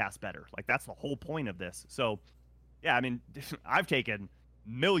broadcast better. Like, that's the whole point of this. So, yeah, I mean, I've taken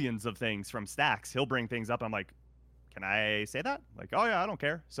millions of things from Stacks. He'll bring things up. I'm like, can I say that? Like, oh yeah, I don't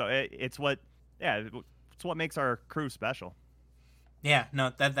care. So it's what makes our crew special. Yeah,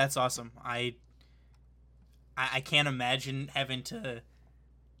 no, that's awesome. I can't imagine having to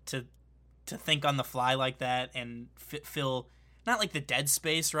think on the fly like that and fill not like the dead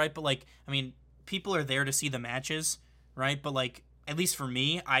space, right? But like, I mean, people are there to see the matches, right? But like, at least for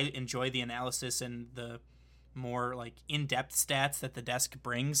me, I enjoy the analysis and the more like in-depth stats that the desk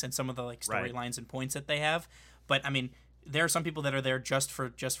brings and some of the like storylines and points that they have. But I mean, there are some people that are there just for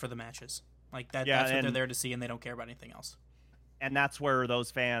the matches. Like that's what they're there to see, and they don't care about anything else. And that's where those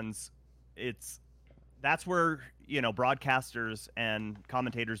fans, that's where, broadcasters and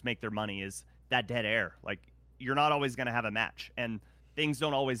commentators make their money, is that dead air. Like, you're not always going to have a match, and things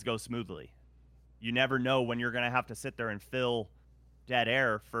don't always go smoothly. You never know when you're going to have to sit there and fill dead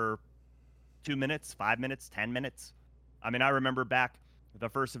air for 2 minutes, 5 minutes, 10 minutes. I mean, I remember back the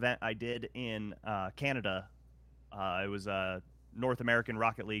first event I did in Canada. It was a North American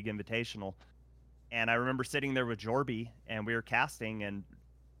Rocket League Invitational. And I remember sitting there with Jorby, and we were casting, and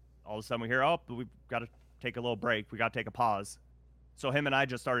all of a sudden we hear, oh, we've got to take a little break. We got to take a pause. So him and I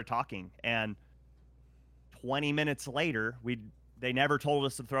just started talking, and 20 minutes later, they never told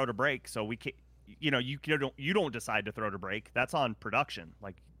us to throw to break. So we can't, you don't decide to throw to break. That's on production.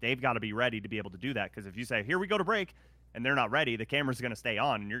 Like, they've got to be ready to be able to do that, because if you say, here we go to break, and they're not ready, the camera's going to stay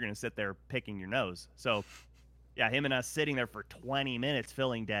on, and you're going to sit there picking your nose. So, yeah, him and us sitting there for 20 minutes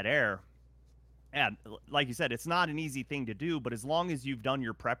filling dead air. And like you said, it's not an easy thing to do, but as long as you've done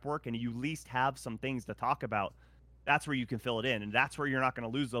your prep work and you at least have some things to talk about, that's where you can fill it in. And that's where you're not going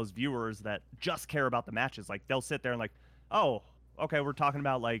to lose those viewers that just care about the matches. Like, they'll sit there and like, oh, okay, we're talking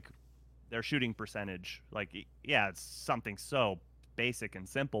about like their shooting percentage. Like, yeah, it's something so basic and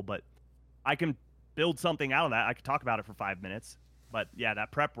simple, but I can build something out of that. I could talk about it for 5 minutes. But yeah,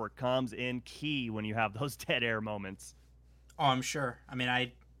 that prep work comes in key when you have those dead air moments. Oh, I'm sure. I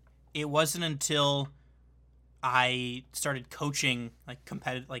mean, it wasn't until I started coaching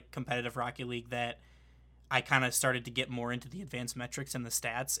competitive Rocket League that I kind of started to get more into the advanced metrics and the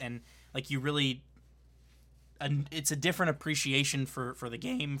stats, and like it's a different appreciation for the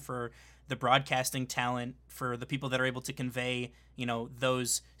game, for the broadcasting talent, for the people that are able to convey,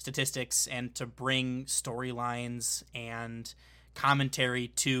 those statistics and to bring storylines and commentary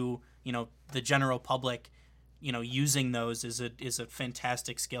to, the general public. Using those is a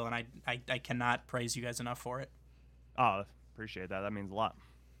fantastic skill, and I cannot praise you guys enough for it. Oh, appreciate that. That means a lot.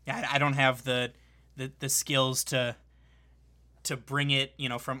 Yeah, I don't have the skills to bring it,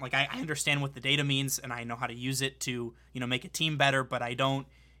 from like I understand what the data means and I know how to use it to, make a team better, but I don't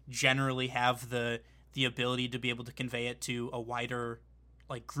generally have the ability to be able to convey it to a wider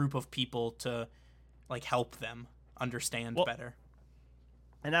like group of people to like help them understand better.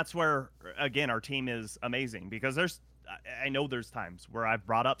 And that's where, again, our team is amazing, because there's I know there's times where I've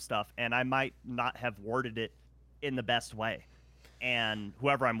brought up stuff and I might not have worded it in the best way. And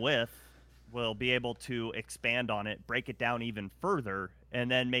whoever I'm with will be able to expand on it, break it down even further, and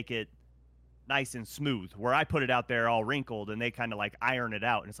then make it nice and smooth, where I put it out there all wrinkled and they kind of like iron it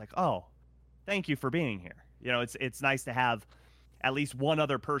out. And it's like, oh, thank you for being here. You know, it's nice to have at least one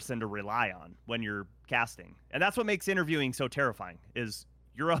other person to rely on when you're casting. And that's what makes interviewing so terrifying, is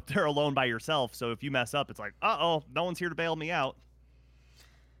you're up there alone by yourself. So if you mess up, it's like, uh-oh, no one's here to bail me out.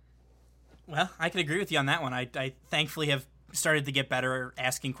 Well, I can agree with you on that one. I thankfully have started to get better at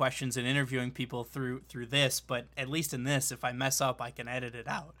asking questions and interviewing people through this, but at least in this, if I mess up, I can edit it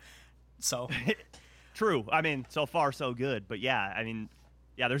out. So True. I mean, so far so good. But yeah, I mean,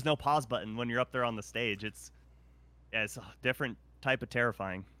 yeah, there's no pause button when you're up there on the stage. It's a different type of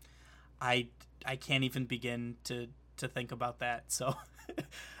terrifying. I can't even begin to think about that. So you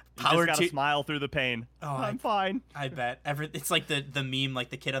just gotta smile through the pain. Oh, I'm fine. I bet. It's like the meme,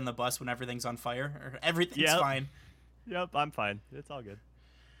 like the kid on the bus when everything's on fire, or everything's fine. Yep, I'm fine. It's all good.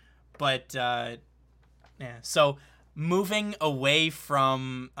 But yeah, so moving away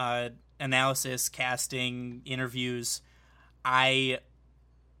from analysis, casting, interviews, I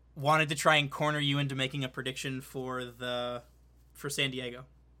wanted to try and corner you into making a prediction for San Diego.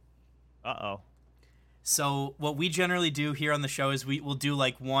 Uh-oh. So what we generally do here on the show is we'll do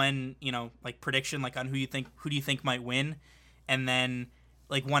like one, like prediction, like on who do you think might win, and then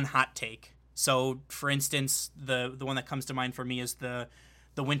like one hot take. So for instance, the one that comes to mind for me is the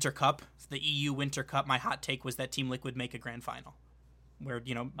Winter Cup, the EU Winter Cup. My hot take was that Team Liquid make a grand final, where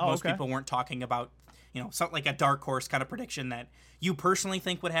most people weren't talking about, something like a dark horse kind of prediction that you personally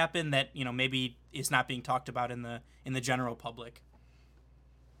think would happen that maybe is not being talked about in the general public.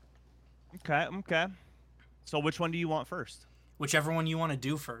 Okay. So which one do you want first? Whichever one you want to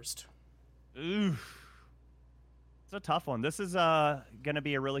do first. Ooh. It's a tough one. This is going to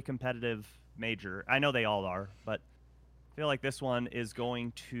be a really competitive major. I know they all are, but I feel like this one is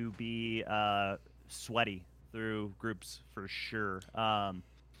going to be sweaty through groups for sure. I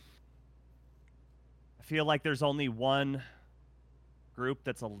feel like there's only one group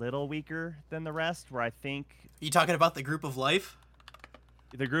that's a little weaker than the rest, where I think... Are you talking about the group of life?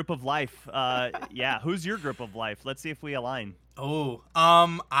 The group of life. Yeah. Who's your group of life? Let's see if we align. Oh,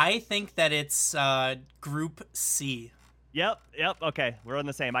 I think that it's Group C. Yep. Okay, we're on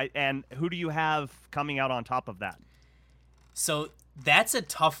the same. And who do you have coming out on top of that? So that's a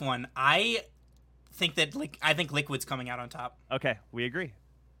tough one. I think Liquid's coming out on top. Okay, we agree.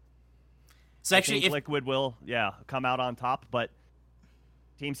 So actually, Liquid will, come out on top, but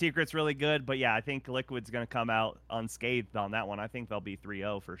Team Secret's really good. But yeah, I think Liquid's going to come out unscathed on that one. I think they'll be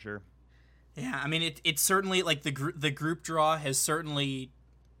 3-0 for sure. Yeah, I mean, it's certainly like the group draw has certainly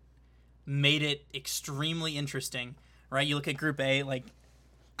made it extremely interesting, right? You look at Group A, like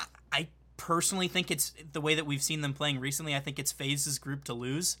I personally think it's the way that we've seen them playing recently. I think it's FaZe's group to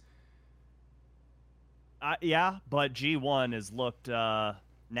lose. Yeah, but G1 has looked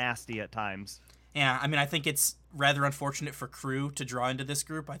nasty at times. Yeah, I mean, I think it's rather unfortunate for Crew to draw into this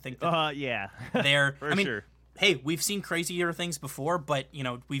group. I think that yeah, they're for sure. Hey, we've seen crazier things before, but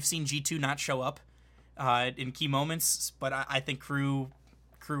we've seen G2 not show up in key moments. But I think Crew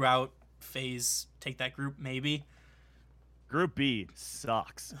out, FaZe take that group maybe. Group B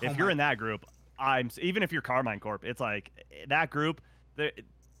sucks. If you're in that group, even if you're Carmine Corp, it's like that group.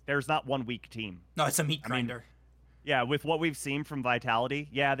 There's not one weak team. No, it's a meat grinder. Yeah, with what we've seen from Vitality,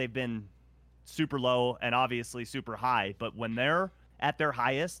 they've been super low and obviously super high. But when they're at their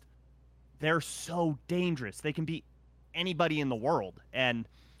highest, they're so dangerous. They can beat anybody in the world. And,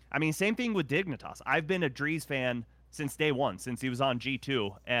 I mean, same thing with Dignitas. I've been a Drees fan since day one, since he was on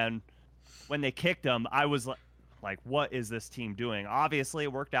G2. And when they kicked him, I was like, what is this team doing? Obviously,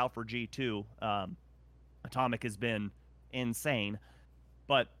 it worked out for G2. Atomic has been insane.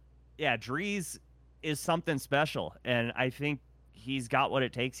 But, yeah, Drees is something special. And I think he's got what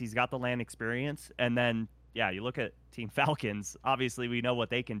it takes. He's got the LAN experience. And then, you look at Team Falcons. Obviously, we know what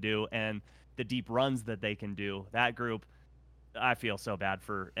they can do and the deep runs that they can do. That group, I feel so bad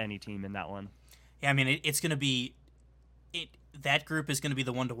for any team in that one. Yeah, I mean, it's going to be that group is going to be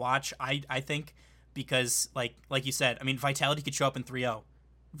the one to watch, I think, because, like you said, I mean, Vitality could show up in 3-0.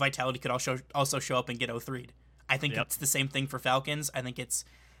 Vitality could also show up and get 0-3'd. I think it's the same thing for Falcons. I think it's,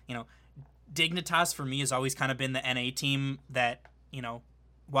 Dignitas for me has always kind of been the NA team that,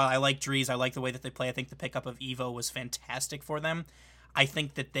 while I like Drees, I like the way that they play. I think the pickup of Evo was fantastic for them. I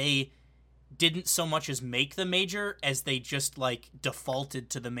think that they didn't so much as make the major as they just defaulted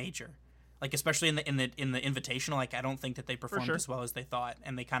to the major. Like especially in the invitational, I don't think that they performed as well as they thought,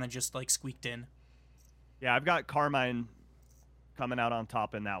 and they kind of just squeaked in. Yeah, I've got Carmine coming out on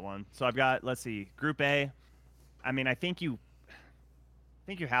top in that one. So I've got, let's see, Group A. I mean, I think you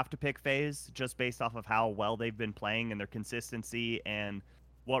have to pick FaZe just based off of how well they've been playing and their consistency and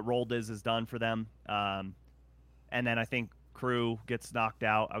what role Diz has done for them. And then I think Crew gets knocked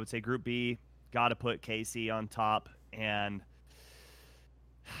out. I would say Group B, got to put KC on top. And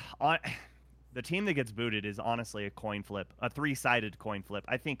the team that gets booted is honestly a coin flip, a 3-sided coin flip.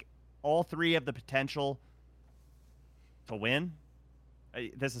 I think all three have the potential to win.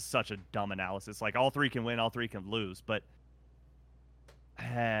 This is such a dumb analysis. Like, all three can win, all three can lose. But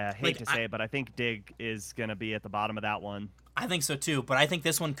I hate to say it, but I think Dig is going to be at the bottom of that one. I think so too, but I think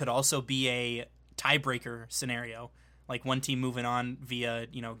this one could also be a tiebreaker scenario. Like, one team moving on via,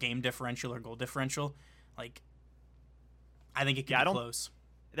 game differential or goal differential. Like, I think it could be close.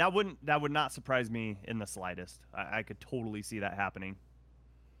 That would not surprise me in the slightest. I could totally see that happening.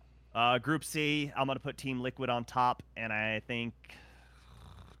 Group C, I'm going to put Team Liquid on top, and I think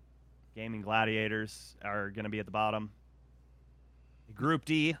Gaming Gladiators are going to be at the bottom. Group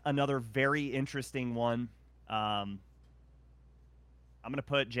D, another very interesting one. I'm going to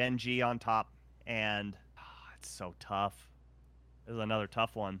put Gen G on top, and it's so tough. This is another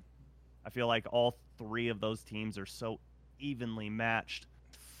tough one. I feel like all three of those teams are so evenly matched.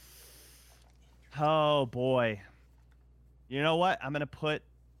 Oh, boy. You know what? I'm going to put...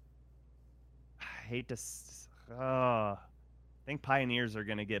 I think Pioneers are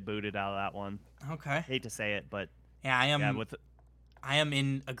going to get booted out of that one. Okay. Hate to say it, but... Yeah, I am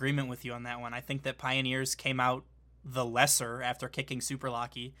in agreement with you on that one. I think that Pioneers came out the lesser after kicking Super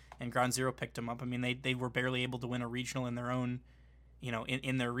Lucky, and Ground Zero picked them up. I mean, they were barely able to win a regional in their own,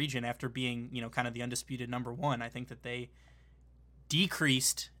 in their region after being, kind of the undisputed number one. I think that they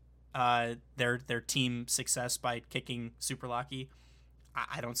decreased their team success by kicking Super Lucky.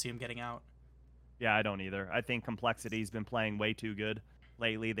 I don't see them getting out. Yeah, I don't either. I think Complexity's been playing way too good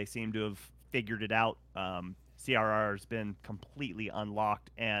lately. They seem to have figured it out. CRR has been completely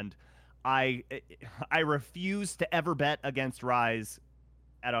unlocked, and I refuse to ever bet against Rise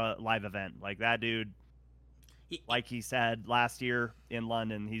at a live event. Like, that dude, like he said last year in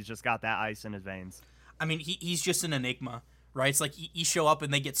London, he's just got that ice in his veins. I mean, he's just an enigma, right? It's like you show up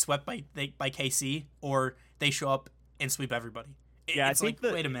and they get swept by KC, or they show up and sweep everybody. Yeah, it's like,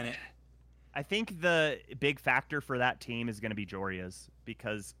 wait a minute. I think the big factor for that team is going to be Joria's,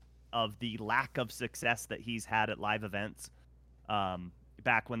 because of the lack of success that he's had at live events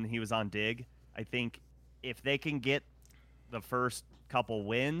back when he was on Dig. I think if they can get the first couple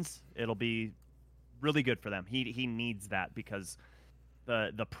wins, it'll be really good for them. He needs that, because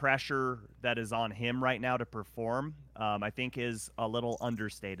the pressure that is on him right now to perform, I think, is a little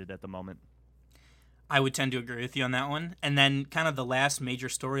understated at the moment. I would tend to agree with you on that one. And then kind of the last major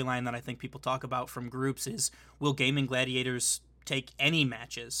storyline that I think people talk about from groups is, will Gaming Gladiators take any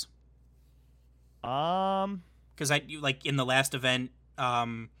matches? Because like in the last event,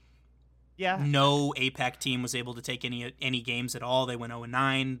 yeah, no APAC team was able to take any games at all. They went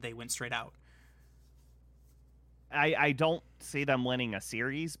 0-9. They went straight out. I don't see them winning a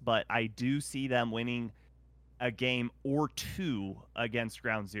series, but I do see them winning a game or two against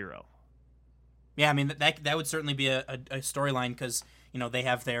Ground Zero. Yeah, I mean that would certainly be a storyline, because they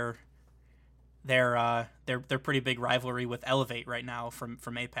have their pretty big rivalry with Elevate right now from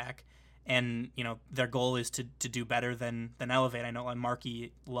APAC, and their goal is to do better than Elevate. I know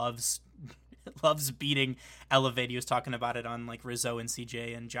Marky loves beating Elevate. He was talking about it on like Rizzo and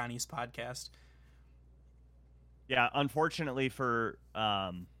CJ and Johnny's podcast. Yeah, unfortunately for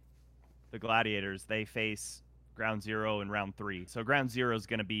the Gladiators, they face Ground Zero in round 3. So Ground Zero is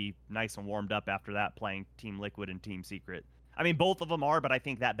going to be nice and warmed up after that, playing Team Liquid and Team Secret. I mean, both of them are, but I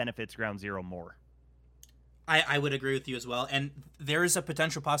think that benefits Ground Zero more. I would agree with you as well. And there is a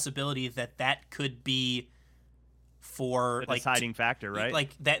potential possibility that could be for the deciding factor, right?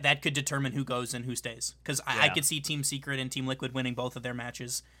 Like that could determine who goes and who stays. Because I could see Team Secret and Team Liquid winning both of their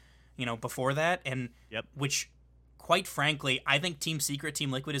matches, before that. And which, quite frankly, I think Team Secret,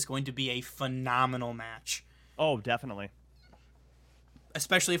 Team Liquid is going to be a phenomenal match. Oh, definitely.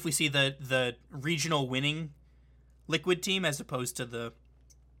 Especially if we see the regional winning Liquid team as opposed to the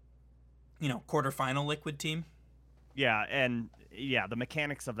quarterfinal Liquid team. Yeah, and the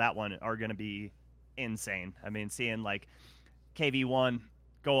mechanics of that one are going to be insane. I mean, seeing like KV1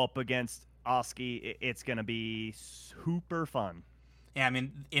 go up against Oski, it's going to be super fun. Yeah, I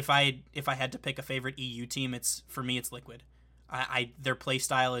mean, if I had to pick a favorite EU team, it's Liquid. Their play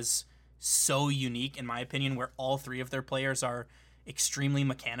style is so unique, in my opinion, where all three of their players are extremely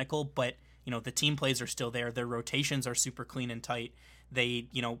mechanical, but the team plays are still there. Their rotations are super clean and tight. They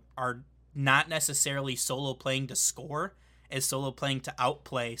are not necessarily solo playing to score, as solo playing to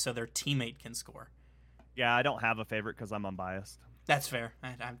outplay so their teammate can score. Yeah, I don't have a favorite because I'm unbiased. That's fair.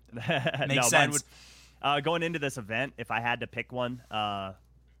 Makes No, sense. Mine would, going into this event, if I had to pick one that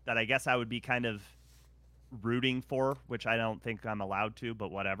I guess I would be kind of rooting for, which I don't think I'm allowed to,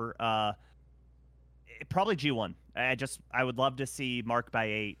 but whatever. Probably G1. I would love to see Mark by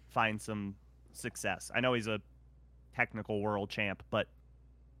 8 find some success. I know he's a technical world champ,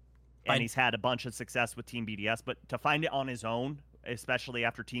 and he's had a bunch of success with Team BDS, but to find it on his own, especially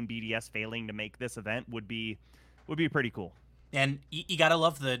after Team BDS failing to make this event, would be pretty cool. And you gotta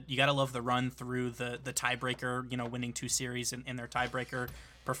love the run through the tiebreaker, winning 2 series in their tiebreaker,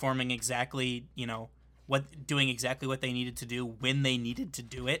 performing exactly, doing exactly what they needed to do when they needed to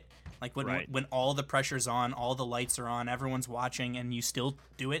do it. Like when all the pressure's on, all the lights are on, everyone's watching, and you still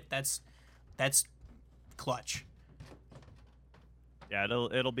do it. That's clutch. Yeah,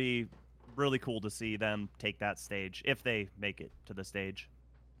 it'll be really cool to see them take that stage if they make it to the stage.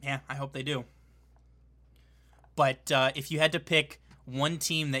 Yeah, I hope they do. But if you had to pick one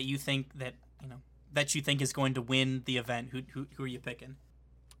team that you think is going to win the event, who are you picking?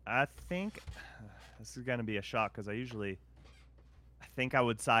 I think this is going to be a shock because I think I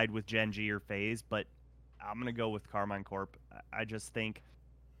would side with Gen G or FaZe, but I'm going to go with Carmine Corp. I just think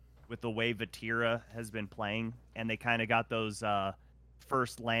with the way Vatira has been playing, and they kind of got those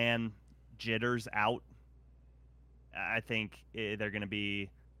first LAN jitters out, I think they're going to be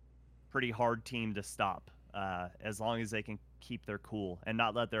a pretty hard team to stop as long as they can keep their cool and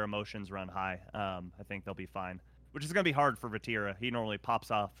not let their emotions run high. I think they'll be fine, which is going to be hard for Vatira. He normally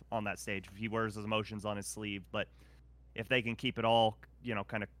pops off on that stage if he wears his emotions on his sleeve, but if they can keep it all,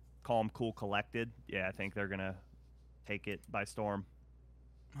 kind of calm, cool, collected, yeah, I think they're going to take it by storm.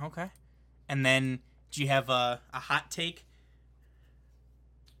 Okay. And then do you have a hot take?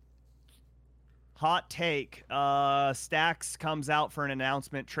 Hot take. Stax comes out for an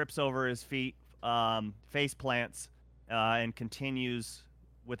announcement, trips over his feet, face plants, and continues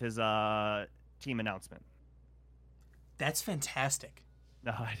with his team announcement. That's fantastic.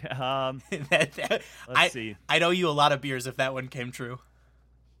 No, let's see. I'd owe you a lot of beers if that one came true.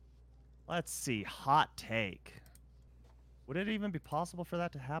 Let's see. Hot take. Would it even be possible for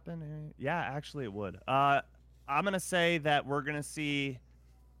that to happen? Yeah, actually it would. I'm going to say that we're going to see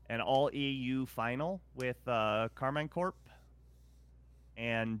an all-EU final with Carmine Corp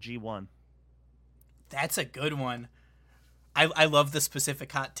and G1. That's a good one. I love the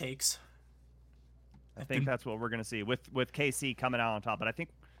specific hot takes. I think that's what we're going to see with KC coming out on top. But I think,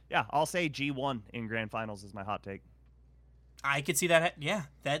 yeah, I'll say G1 in Grand Finals is my hot take. I could see that. Yeah,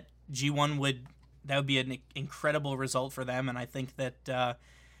 that G1 would be an incredible result for them, and I think that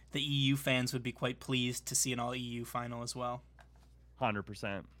the EU fans would be quite pleased to see an all-EU final as well.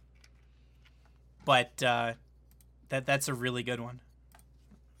 100%. But that's a really good one.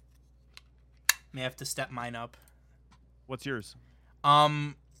 May have to step mine up. What's yours?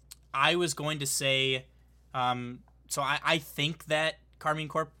 I was going to say, so I think that Carmine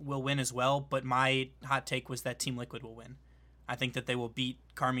Corp will win as well, but my hot take was that Team Liquid will win. I think that they will beat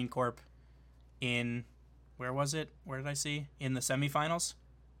Carmine Corp in, where was it? Where did I see? In the semifinals?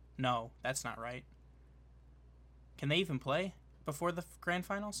 No, that's not right. Can they even play before the grand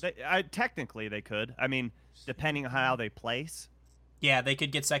finals? Technically, they could. I mean, depending on how they place. Yeah, they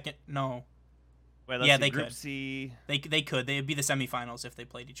could get second. No. Wait, yeah, see, they Group could. C. They could. They'd be the semifinals if they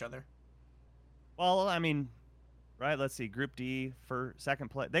played each other. Well, I mean, right, let's see. Group D for second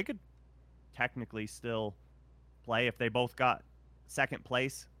place. They could technically still play if they both got second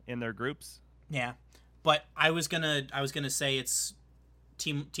place in their groups. Yeah. But I was gonna say it's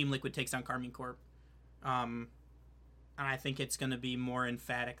Team Liquid takes down Carmine Corp. And I think it's gonna be more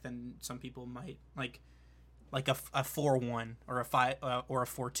emphatic than some people might like a 4-1 or a 5 or a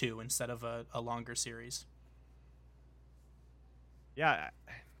 4-2 instead of a longer series. Yeah,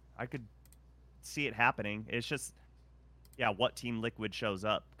 I could see it happening. It's just, yeah, what Team Liquid shows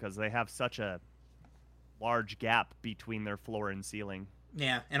up because they have such a large gap between their floor and ceiling.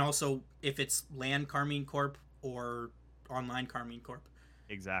 Yeah, and also if it's LAN Carmine Corp or online Carmine Corp.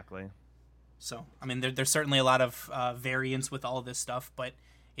 Exactly. So, I mean, there's certainly a lot of variance with all of this stuff, but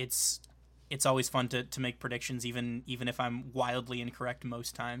it's always fun to make predictions, even if I'm wildly incorrect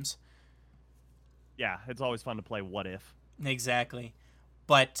most times. Yeah, it's always fun to play what if. Exactly.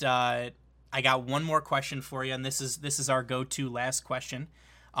 But I got one more question for you, and this is our go-to last question.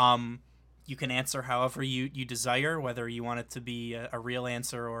 You can answer however you desire, whether you want it to be a real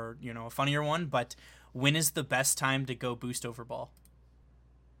answer or a funnier one. But when is the best time to go boost over ball?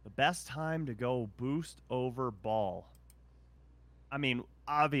 The best time to go boost over ball. I mean,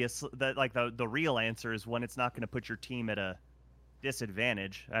 obviously, the real answer is when it's not going to put your team at a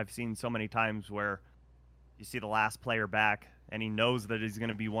disadvantage. I've seen so many times where you see the last player back, and he knows that he's going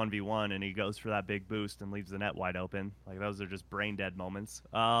to be 1v1, and he goes for that big boost and leaves the net wide open. Like, those are just brain dead moments.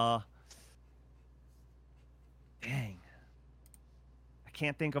 Dang. I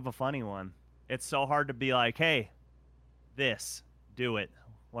can't think of a funny one. It's so hard to be like, hey, do it,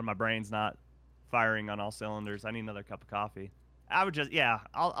 when my brain's not firing on all cylinders. I need another cup of coffee. I would just,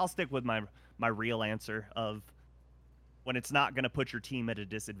 I'll stick with my real answer of when it's not going to put your team at a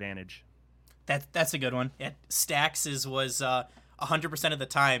disadvantage. That's a good one. Yeah, stacks was 100% of the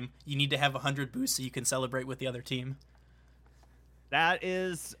time you need to have 100 boosts so you can celebrate with the other team. That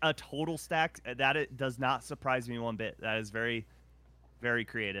is a total stack. It does not surprise me one bit. That is very, very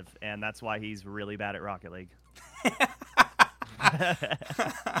creative, and that's why he's really bad at Rocket League.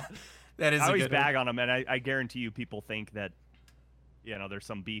 That is I a always good bag one. on him, and I guarantee you people think that, there's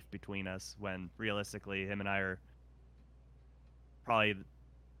some beef between us when realistically him and I are probably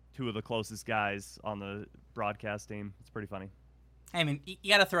two of the closest guys on the broadcast team. It's pretty funny. I mean, you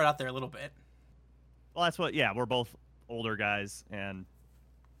got to throw it out there a little bit. Well, that's what, we're both older guys, and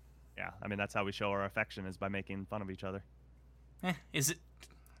I mean, that's how we show our affection, is by making fun of each other. Is it?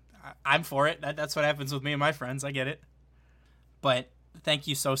 I'm for it. That's what happens with me and my friends. I get it. But thank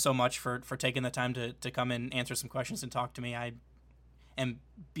you so much for taking the time to come and answer some questions and talk to me. I am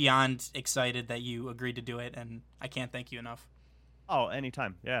beyond excited that you agreed to do it, and I can't thank you enough. Oh,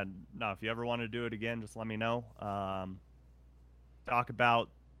 anytime. Yeah, no, if you ever want to do it again, just let me know. Talk about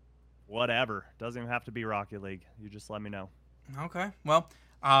whatever. Doesn't even have to be Rocket League. You just let me know. Okay. Well,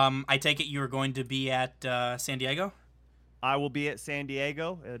 I take it you are going to be at San Diego? I will be at San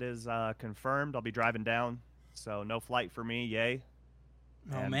Diego. It is confirmed. I'll be driving down, so no flight for me. Yay.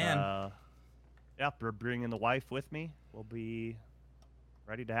 Oh, man. We're bringing the wife with me. We'll be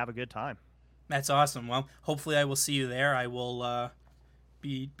ready to have a good time. That's awesome. Well, hopefully I will see you there. I will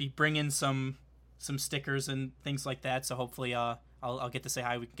be bringing some stickers and things like that. So hopefully I'll get to say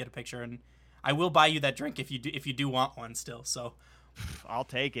hi. We can get a picture, and I will buy you that drink if you do want one still. So I'll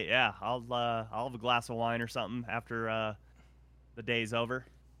take it. Yeah, I'll have a glass of wine or something after the day's over.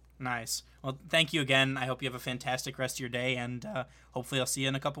 Nice. Well, thank you again. I hope you have a fantastic rest of your day, and hopefully I'll see you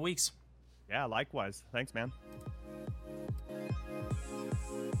in a couple weeks. Yeah, likewise. Thanks, man.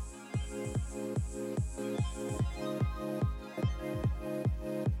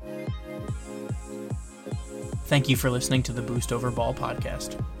 Thank you for listening to the Boost Over Ball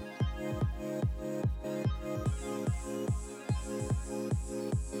podcast.